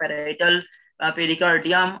nerve or parietal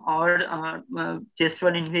pericardium, or chest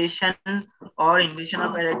wall invasion or invasion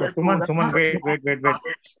of parietal pleura. Suman, wait.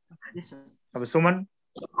 Yes, sir. Suman,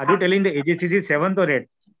 are you telling the HGCC 7th or 8th?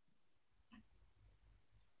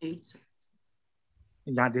 8, sir.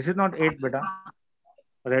 Yeah, this is not 8, beta.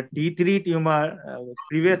 The T3 tumor,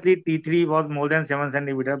 previously T3 was more than 7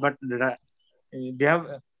 centimeter, but they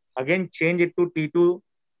have again changed it to T2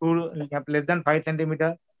 to less than 5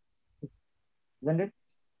 centimeter. Isn't it?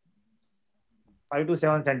 5 to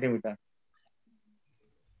 7 centimeter.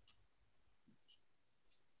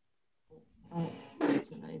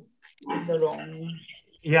 The wrong.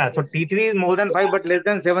 Yeah, so T3 is more than 5 but less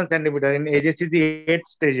than 7 centimeter in AJCC 8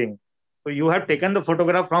 staging. So you have taken the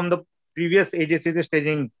photograph from the previous AJCC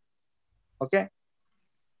staging. Okay.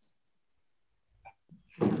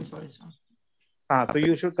 Sorry, sir. So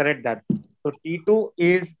you should correct that. So T2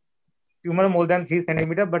 is tumor more than 3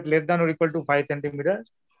 centimeter but less than or equal to 5 centimeter.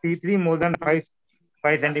 T3 more than 5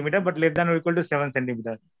 centimeter but less than or equal to 7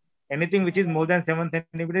 centimeter. Anything which is more than 7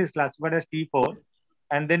 centimeter is classified as T4.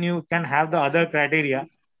 And then you can have the other criteria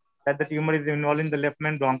that the tumor is involved in the left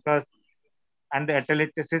main bronchus and the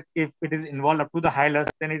atelectasis. If it is involved up to the hilus,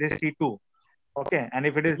 then it is T2. Okay. And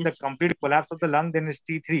if it is the complete collapse of the lung, then it's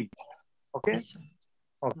T3. Okay.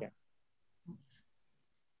 Okay.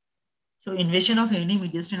 So invasion of any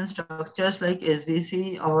mediastinal structures like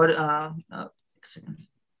SVC or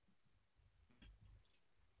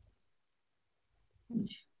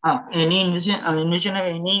any invasion of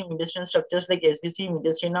any mediastinal structures like SVC,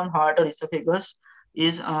 mediastinum, heart, or esophagus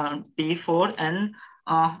is T4, and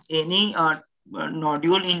any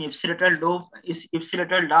nodule in ipsilateral lobe is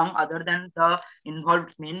ipsilateral lung other than the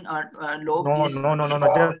involved main lobe. No.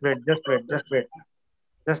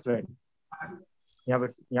 Just wait.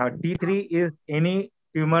 Yeah, T3 is any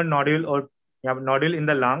tumor nodule or nodule in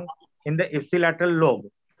the lung in the ipsilateral lobe.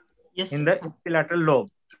 Yes, in the ipsilateral lobe.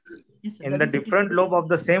 Yes, in the different lobe of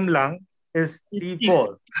the same lung is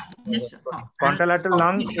T4. Yes, Contralateral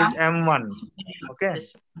lung is M1. Okay.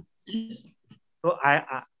 Yes. So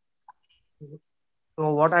So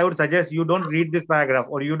what I would suggest, you don't read this paragraph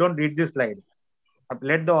or you don't read this slide.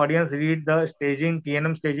 Let the audience read the staging,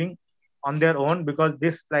 TNM staging on their own, because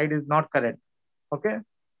this slide is not correct. Okay.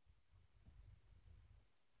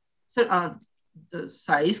 Sir, the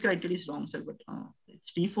size criteria is wrong, sir, but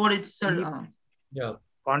it's T4. It's sir. Yeah.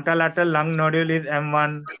 Contralateral lung nodule is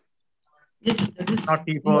M1. Yes, that is not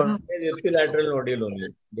T4. It's ipsilateral nodule only.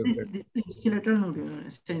 Different. This is ipsilateral nodule.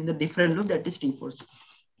 So in the different loop, that is T4.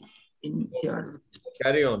 In here.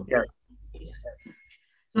 Carry on. Yeah.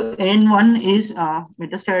 So N1 is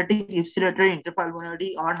metastatic ipsilateral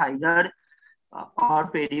interpulmonary or higher or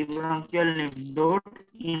peribronchial lymph node.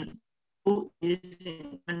 In 2 is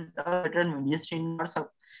interlateral mediastinal or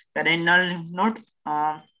subcarinal lymph node.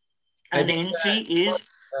 And N3 is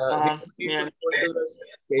we need to go into the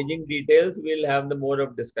staging details. We'll have the more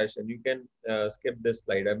of discussion. You can skip this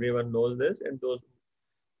slide. Everyone knows this, and those who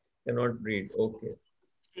cannot read. Okay.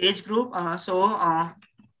 Stage group.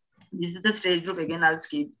 This is the stage group. Again, I'll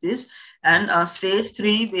skip this. And stage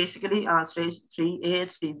 3, basically stage 3A,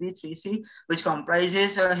 3B, 3C, which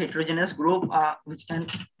comprises a heterogeneous group, which we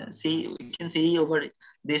can see over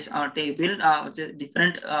this table, which is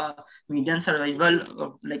different median survival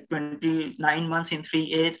of like 29 months in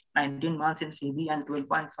 3A, 19 months in 3B, and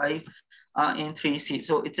 12.5 in 3C.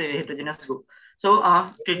 So it's a heterogeneous group. So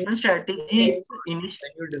treatment strategy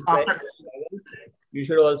after. You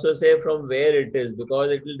should also say from where it is,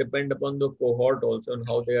 because it will depend upon the cohort also and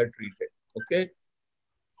how they are treated. Okay,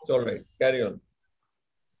 it's all right. Carry on.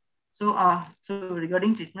 So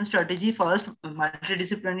regarding treatment strategy, first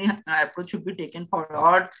multidisciplinary approach should be taken for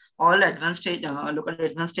all advanced stage, local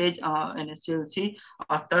advanced stage NSCLC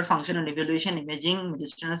after functional evaluation, imaging,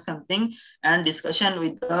 medicinal sampling, and discussion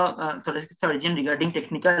with the thoracic surgeon regarding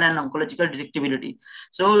technical and oncological resectability.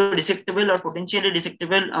 So resectable or potentially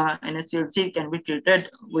resectable NSCLC can be treated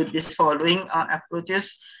with this following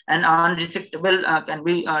approaches, and unresectable can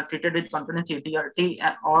be treated with component CTRT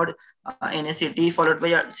or NSCT followed by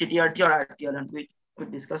CTRT or RTR, and we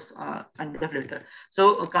discuss kind of later.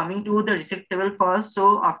 So coming to the resectable first.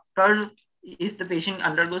 So after, if the patient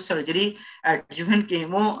undergoes surgery, adjuvant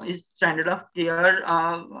chemo is standard of care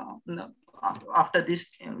after this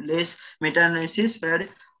less meta-analysis, where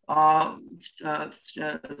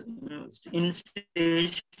in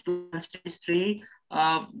stage 2 and stage 3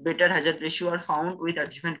 better hazard ratio are found with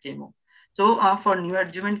adjuvant chemo. So for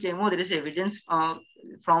neoadjuvant chemo, there is evidence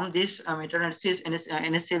from this meta-analysis,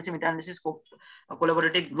 NSCLC meta-analysis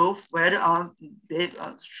collaborative group, where they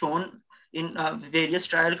shown in various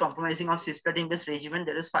trial compromising of cisplatin-based regimen,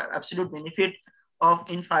 there is absolute benefit of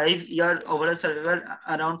in 5-year overall survival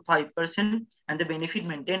around 5%, and the benefit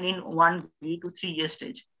maintained in 1B to 3-year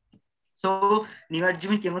stage. So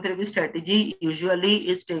neoadjuvant chemotherapy strategy usually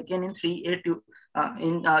is taken in 3A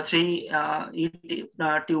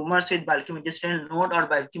tumors with bulky mediastinal node or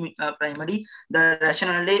bulky primary. The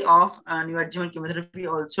rationale of neoadjuvant chemotherapy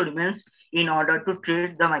also remains in order to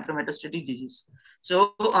treat the micrometastatic disease.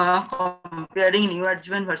 So comparing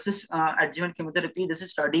neoadjuvant versus adjuvant chemotherapy, this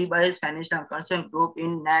is study by Spanish lung cancer group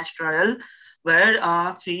in NASH trial, where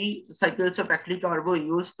 3 cycles of paclitaxel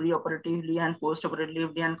used pre-operatively and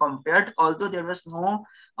post-operatively and compared. Although there was no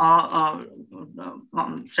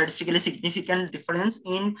statistically significant difference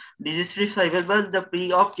in disease-free survival, the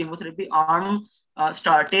pre-op chemotherapy arm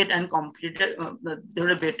started and completed. There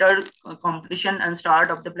were better completion and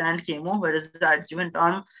start of the planned chemo, whereas the adjuvant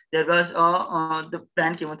arm, there was the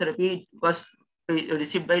planned chemotherapy was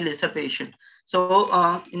received by lesser patient. So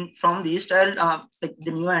from these trial, like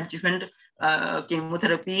the neoadjuvant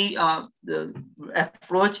chemotherapy the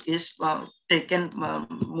approach is taken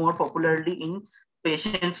more popularly in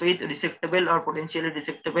patients with resectable or potentially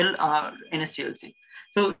resectable NSCLC.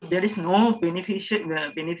 So there is no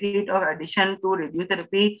benefit of addition to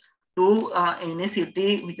radiotherapy to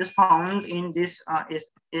NACT, which is found in this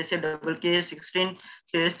SA-KK-16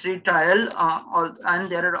 phase 3 trial, and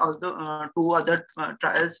there are also 2 other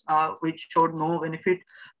trials which showed no benefit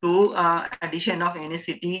to addition of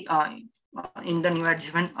NACT in the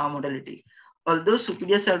neoadjuvant modality. Although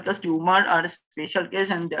superior surface tumor are a special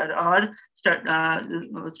case, and there are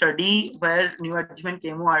study where neoadjuvant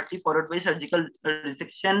chemo RT followed by surgical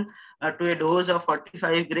resection to a dose of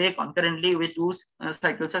 45 gray concurrently with 2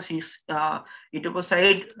 cycles of 6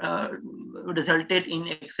 etoposide resulted in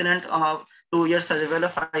excellent 2-year survival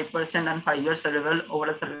of 5% and 5-year survival,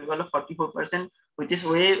 overall survival of 44%, which is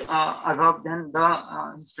way above than the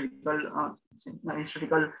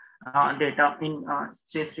historical data in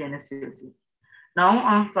stage 3 NSCLC.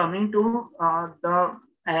 Now coming to the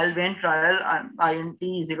ALVEN trial, INT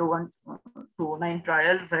 0129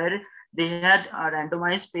 trial, where they had a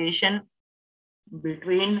randomized patient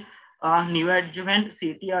between neoadjuvant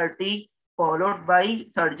CTRT followed by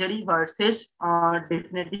surgery versus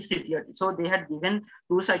definitive CTRT. So they had given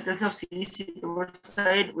 2 cycles of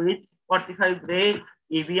C-side with 45 gray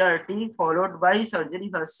EBRT followed by surgery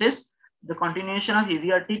versus the continuation of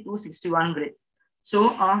EBRT to 61 gray.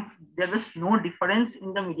 So there was no difference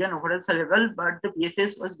in the median overall survival, but the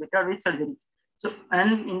PFS was better with surgery. So,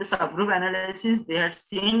 and in the subgroup analysis, they had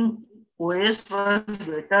seen OS was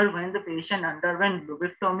better when the patient underwent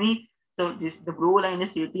lobectomy. So this the blue line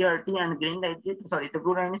is CTRT and green line is, sorry, the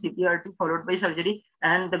blue line is CTRT followed by surgery,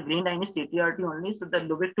 and the green line is CTRT only. So the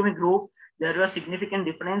lobectomy group, there was significant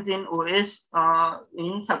difference in OS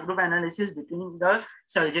in subgroup analysis between the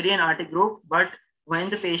surgery and RT group, but when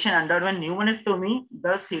the patient underwent pneumonectomy, the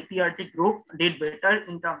CTRT group did better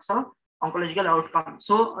in terms of oncological outcome.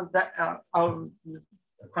 So the our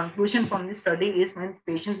conclusion from this study is when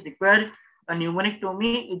patients require a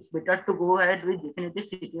pneumonectomy, it's better to go ahead with definitive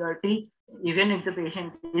CTRT even if the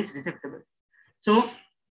patient is resectable. So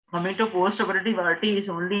coming to post-operative RT is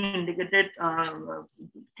only indicated,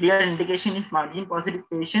 clear indication is margin positive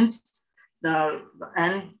patients.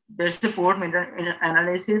 And there's a port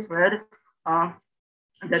analysis where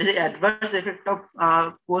there is an adverse effect of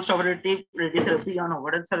post-operative radiotherapy on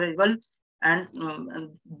overall survival. And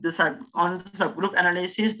on the subgroup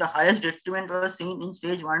analysis, the highest detriment was seen in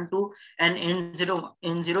stage 1, 2, and N0,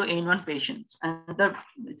 N1 patients. And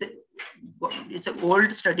it's an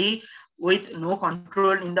old study with no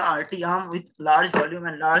control in the RT arm with large volume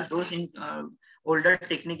and large dose in older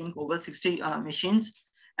technique in Cobalt 60 machines.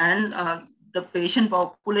 And the patient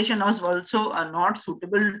population was also not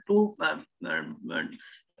suitable to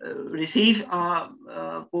receive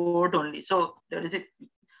port only. So there is a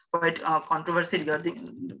quite controversy regarding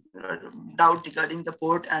doubt regarding the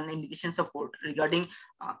port and indications of port regarding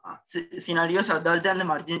scenarios other than the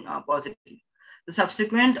margin positive. The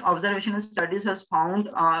subsequent observational studies has found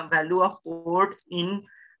value of port in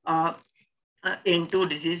into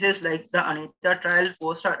diseases like the Anita trial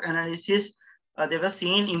post-analysis. They were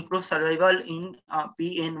seen improved survival in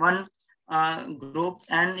PN1 group,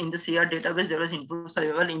 and in the CR database, there was improved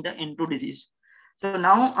survival in the N2 disease. So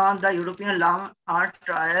now the European lung art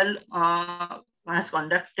trial has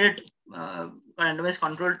conducted randomized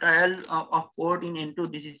control trial of port in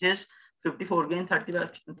N2 diseases, 54 gain 30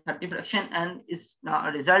 fraction, and its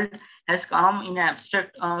result has come in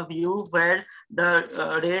abstract view where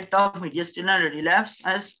the rate of mediastinal relapse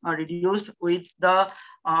has reduced with the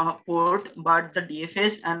port, but the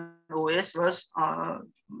DFS and OS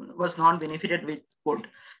was not benefited with port.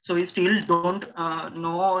 So we still don't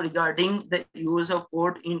know regarding the use of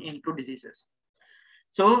port in N2 diseases.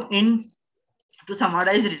 So to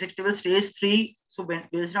summarize, resectable stage 3, so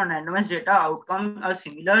based on randomized data, outcomes are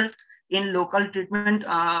similar in local treatment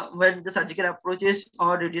where the surgical approaches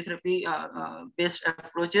or radiotherapy based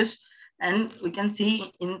approaches. And we can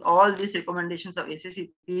see in all these recommendations of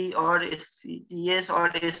SACP or SCTS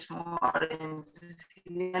or ESMO or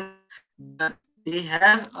NCCN, they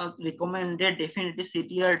have recommended definitive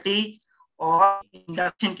CTRT or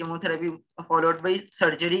induction chemotherapy followed by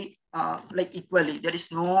surgery like equally. There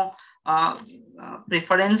is no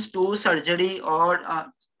preference to surgery or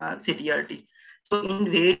CTRT. So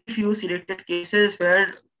in very few selected cases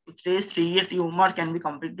where stage 3 tumor can be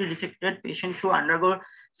completely resected, patients should undergo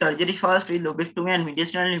surgery first with lobectomy and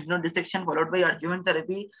mediastinal lymph node dissection followed by adjuvant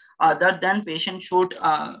therapy. Other than patients should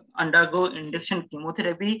undergo induction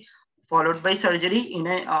chemotherapy followed by surgery in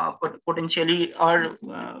a potentially or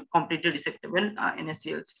completely resectable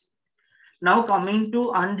NSCLC. Now coming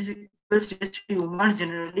to undesirable stage tumor,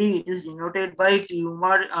 generally it is denoted by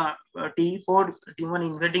tumor T4, tumor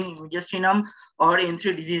invading mediastinum, or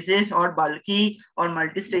N3 diseases, or bulky or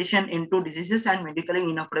multi-station N2 diseases, and medically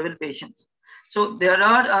inoperable patients. So there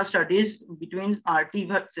are studies between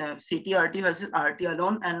CT-RT versus RT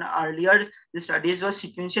alone, and earlier the studies was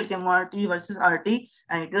sequential chemo RT versus RT,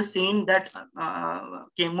 and it was seen that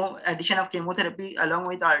addition of chemotherapy along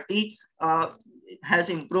with RT has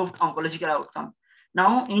improved oncological outcome.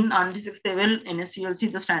 Now in undesectable NSCLC,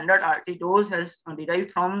 the standard RT dose has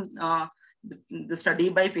derived from the study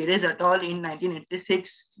by Perez et al. In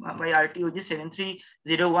 1986 by RTOG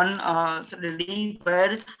 7301 study,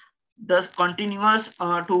 where the continuous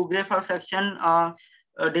 2 gray per fraction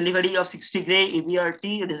delivery of 60 gray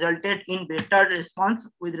EBRT resulted in better response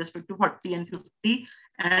with respect to 40 and 50,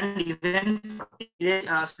 and even 40 gray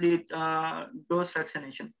split dose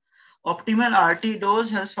fractionation. Optimal RT dose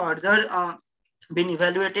has further been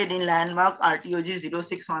evaluated in landmark RTOG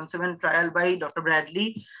 0617 trial by Dr.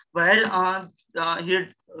 Bradley, where he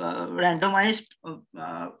randomized,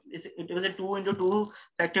 it was a 2 into 2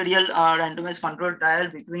 factorial randomized control trial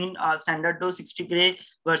between standard dose 60 gray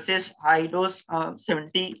versus high dose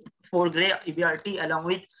 74 gray EBRT along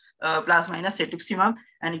with plus minus cetuximab,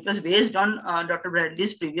 and it was based on Dr.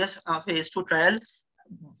 Bradley's previous phase 2 trial.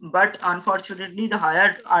 But unfortunately, the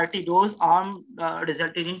higher RT dose arm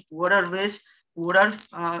resulted in poorer ways, poorer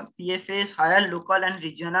PFAs, higher local and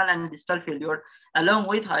regional and distal failure, along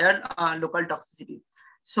with higher local toxicity.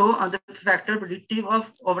 So the factor predictive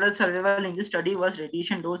of overall survival in this study was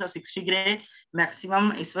radiation dose of 60 gray,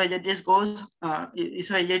 maximum esophagitis goes,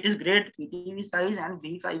 esophagitis grade, PTV size, and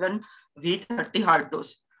V5 and V30 hard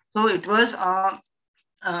dose. So it was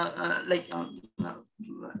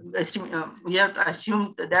we have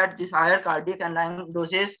assumed that this higher cardiac and lung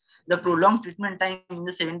doses, the prolonged treatment time in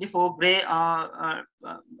the 74 gray arm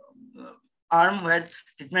where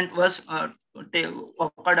treatment was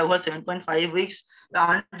occurred over 7.5 weeks, the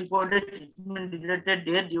unreported treatment-related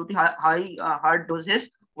death due to high hard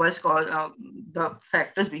doses was called the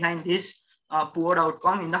factors behind this poor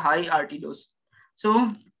outcome in the high RT dose.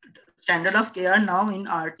 So standard of care now in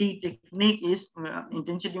RT technique is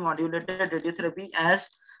intensity modulated radiotherapy as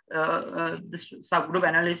the subgroup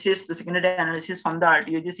analysis, the secondary analysis from the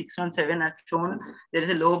RTOG 617 has shown there is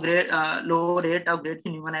a low rate of grade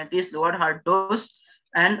 3 pneumonitis, lower hard dose,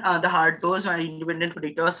 and the hard dose are independent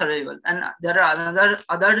predictor of survival. And there are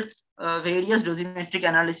other various dosimetric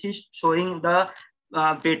analysis showing the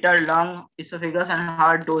better lung, esophagus, and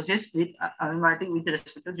hard doses with MRT with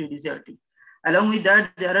respect to 3DCRT. Along with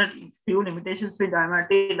that, there are few limitations with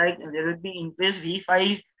MRT, like there will be increased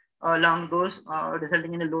V5 lung dose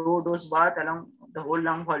resulting in a low dose bath along the whole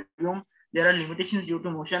lung volume. There are limitations due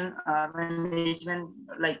to motion management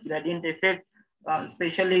like gradient effect,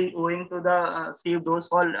 especially owing to the steep dose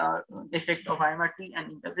fall effect of IMRT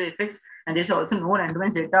and interplay effect. And there's also no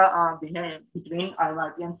randomized data between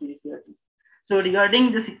IMRT and CDCRT. So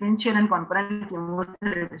regarding the sequential and concurrent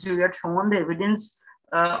chemotherapy, we had shown the evidence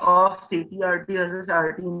of CTRT versus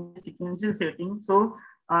RT in the sequential setting. So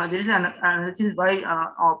there is an analysis by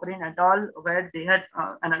Operin et al. Where they had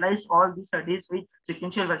analyzed all these studies with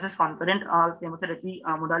sequential versus concurrent chemotherapy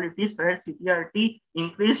modalities, where CTRT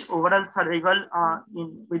increased overall survival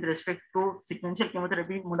with respect to sequential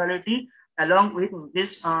chemotherapy modality, along with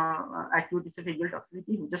increased acute esophageal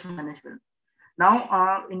toxicity, which is manageable.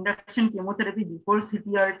 Now, induction chemotherapy before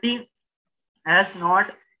CTRT has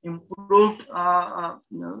not improved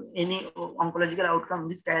any oncological outcome in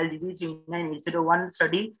this KLGB 39801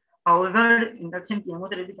 study. However, induction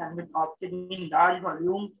chemotherapy can be opted in large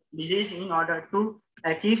volume disease in order to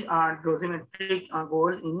achieve dosimetric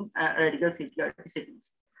goal in radical CTRT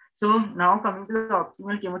settings. So now coming to the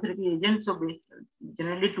optimal chemotherapy agent. So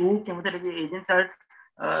generally 2 chemotherapy agents are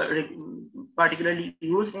particularly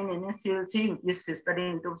used in NSCLC, which is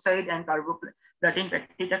cisplatin etoposide and carboplatin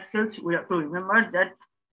paclitaxel. We have to remember that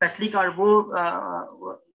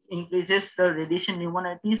paclicarbo increases the radiation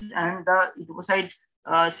pneumonitis, and the etoposide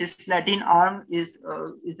cisplatin arm is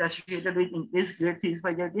associated with increased grade 3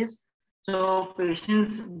 esophagitis. So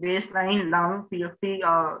patients' baseline lung PFT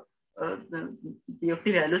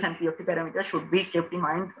PFT values and PFT parameters should be kept in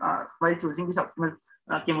mind while choosing this optimal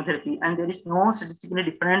chemotherapy. And there is no statistically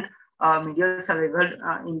different median survival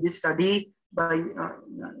in this study by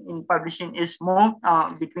in publishing is more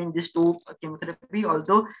between these 2 chemotherapy,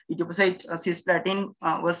 although etoposide cisplatin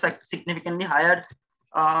was significantly higher,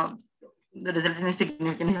 the result in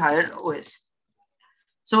significantly higher OS.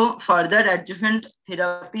 So further adjuvant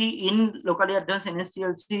therapy in locally advanced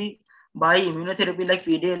NSCLC by immunotherapy like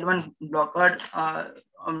PD-L1 blocker,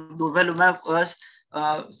 durvalumab was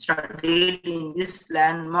studied in this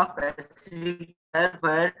landmark where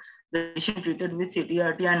the patient treated with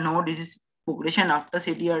CTRT and no disease progression after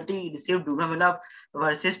CTRT received durvalumab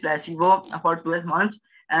versus placebo for 12 months,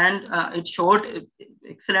 and it showed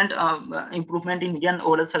excellent improvement in median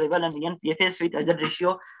overall survival and median PFS with hazard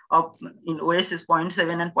ratio of in OS is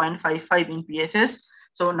 0.7 and 0.55 in PFS.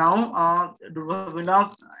 So now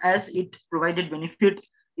durvalumab, as it provided benefit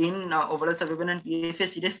in overall survival and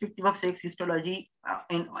PFS, irrespective of sex histology,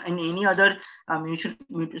 in any other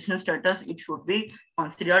mutational status, it should be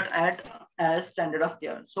considered as standard of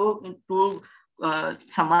care. So to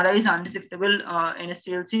summarize unresectable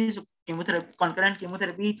NSCLC, chemotherapy, concurrent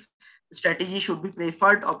chemotherapy strategy should be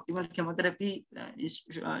preferred. Optimal chemotherapy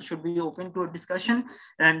should be open to a discussion.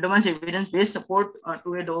 Randomized evidence-based support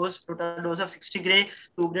to a total dose of 60 gray,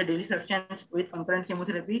 2 gray daily substance with concurrent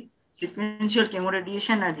chemotherapy. sequential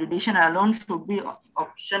chemoradiation and radiation alone should be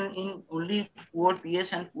option in only poor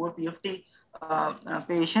PS and poor PFT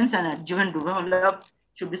patients, and adjuvant durvalumab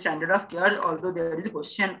should be standard of care, although there is a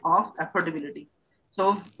question of affordability.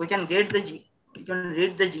 So we can we can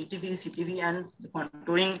read the GTV, CTV, and the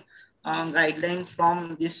contouring guideline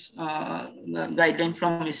from this guideline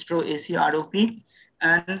from ISRO ACROP,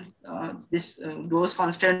 and this dose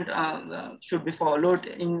constant should be followed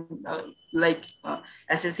in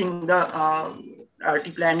assessing the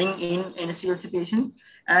RT planning in NSCLC patients,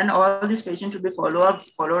 and all these patients should be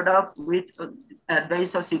followed up with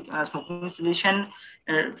advice of smoking cessation,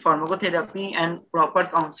 pharmacotherapy, and proper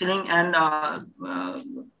counseling and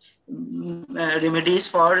remedies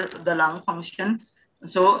for the lung function.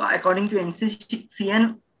 So according to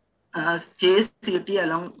NCCN, chase CT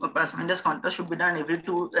along plasma contrast should be done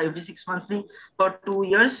every 6 months for 2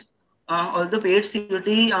 years. Although paid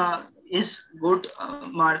CT is good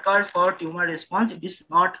marker for tumor response, it is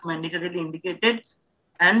not mandatorily indicated.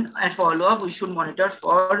 And at follow-up, we should monitor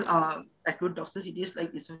for acute toxicities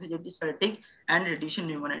like esophagitis, fatigue, and radiation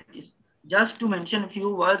pneumonitis. Just to mention a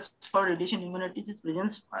few words for radiation pneumonitis, is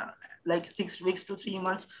presents like 6 weeks to 3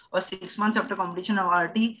 months or 6 months after completion of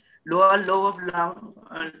RT, low of lung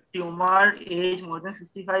tumor, age more than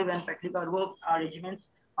 65, and paclitaxel regimens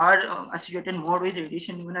are associated more with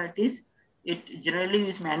radiation pneumonitis. It generally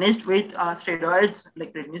is managed with steroids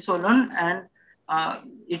like prednisolone, and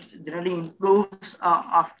it generally improves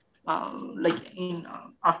after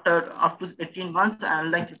up to 18 months,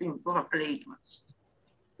 and likely to improve after 8 months.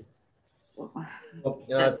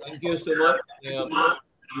 Thank you so much.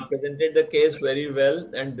 You presented the case very well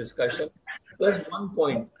and discussion. Just one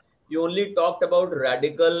point. You only talked about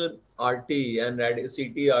radical RT and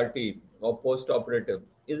CT RT or post-operative.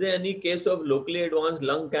 Is there any case of locally advanced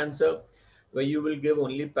lung cancer where you will give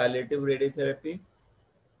only palliative radiotherapy?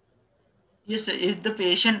 Yes, sir. If the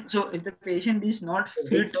patient is not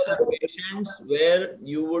Which fit, are the patients where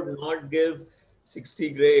you would not give 60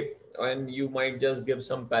 gray and you might just give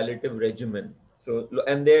some palliative regimen? So,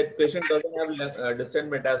 and their patient doesn't have distant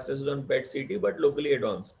metastasis on PET CT, but locally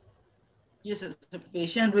advanced. yes, sir. So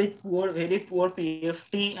patient with very poor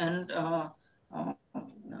PFT and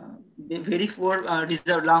very poor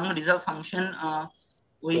lung reserve function.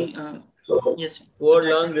 Yes, sir. Poor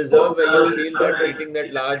lung reserve, where you feel that treating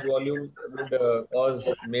that large volume would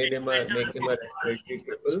make him a respiratory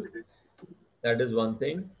cripple. That is one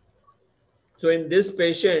thing. So in this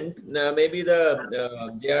patient, maybe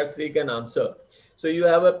the JR3 can answer. So you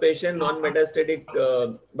have a patient non-metastatic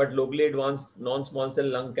but locally advanced non-small cell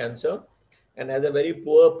lung cancer and has a very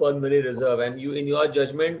poor pulmonary reserve. And you, in your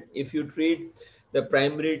judgment, if you treat the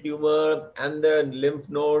primary tumor and the lymph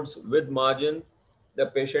nodes with margin, the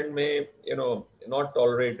patient may, not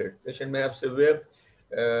tolerate it. Patient may have severe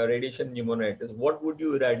radiation pneumonitis. What would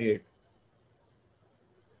you irradiate?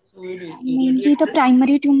 So we Mainly the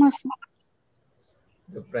primary tumors,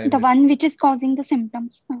 the one which is causing the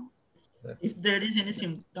symptoms. If there is any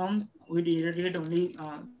symptom, we irradiate only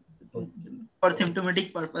for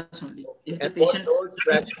symptomatic purpose only. If the And patient what dose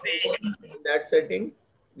fractionation in that setting?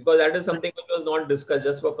 Because that is something which was not discussed.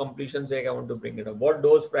 Just for completion's sake, I want to bring it up. What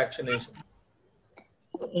dose fractionation?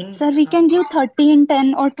 Sir, we can give 30 in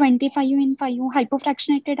 10 or 25 in 5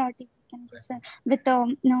 hypofractionated RT. We can give, sir, with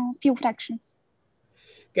few fractions.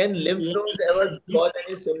 Can lymph nodes ever cause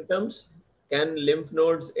any symptoms? Can lymph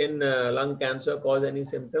nodes in lung cancer cause any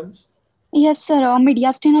symptoms? Yes, sir.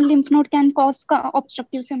 Mediastinal lymph node can cause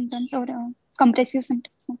obstructive symptoms or compressive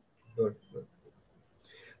symptoms. Good.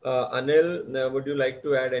 Anil, would you like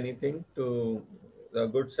to add anything to a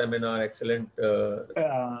good seminar? Excellent.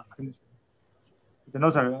 No,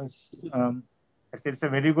 sir. It's a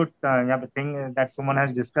very good thing that someone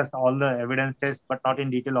has discussed all the evidences, but not in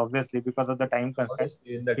detail, obviously, because of the time constraint.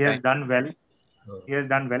 He has done well. He has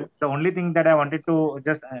done well. The only thing that I wanted to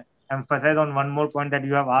just emphasize on one more point that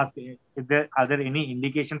you have asked: are there any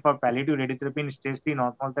indication for palliative radiotherapy in stage 3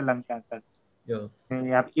 non-small cell lung cancer?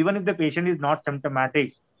 Yeah. Even if the patient is not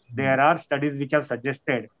symptomatic, there are studies which have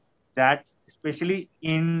suggested that, especially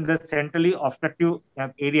in the centrally obstructive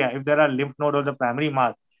area, if there are lymph node or the primary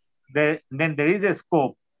mass, then there is a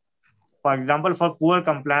scope. For example, for poor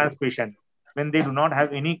compliance patient, when they do not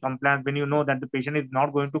have any compliance, when you know that the patient is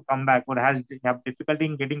not going to come back or have difficulty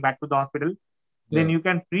in getting back to the hospital, then you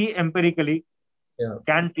can pre-empirically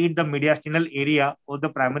can treat the mediastinal area or the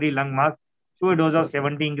primary lung mass to a dose of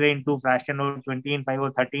 17 gray into fraction or 20 in 5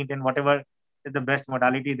 or 13 and whatever is the best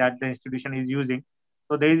modality that the institution is using.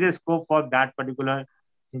 So there is a scope for that particular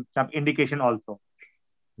indication also.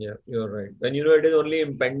 Yeah, you're right. When it is only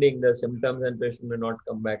impending, the symptoms and patient may not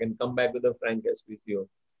come back and come back with a frank SPCO.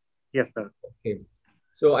 Yes, sir. Okay.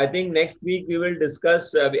 So I think next week we will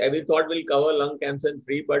discuss, we thought we'll cover lung cancer in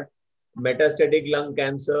 3, but metastatic lung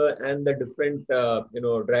cancer and the different,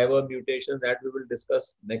 driver mutations, that we will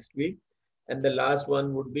discuss next week. And the last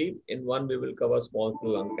one would be, in 1 we will cover small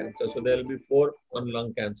cell lung cancer. So there will be 4 on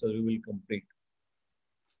lung cancer we will complete.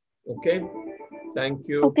 Okay. Thank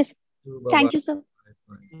you. Okay, sir. Bye-bye. Thank you, sir.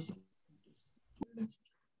 Bye.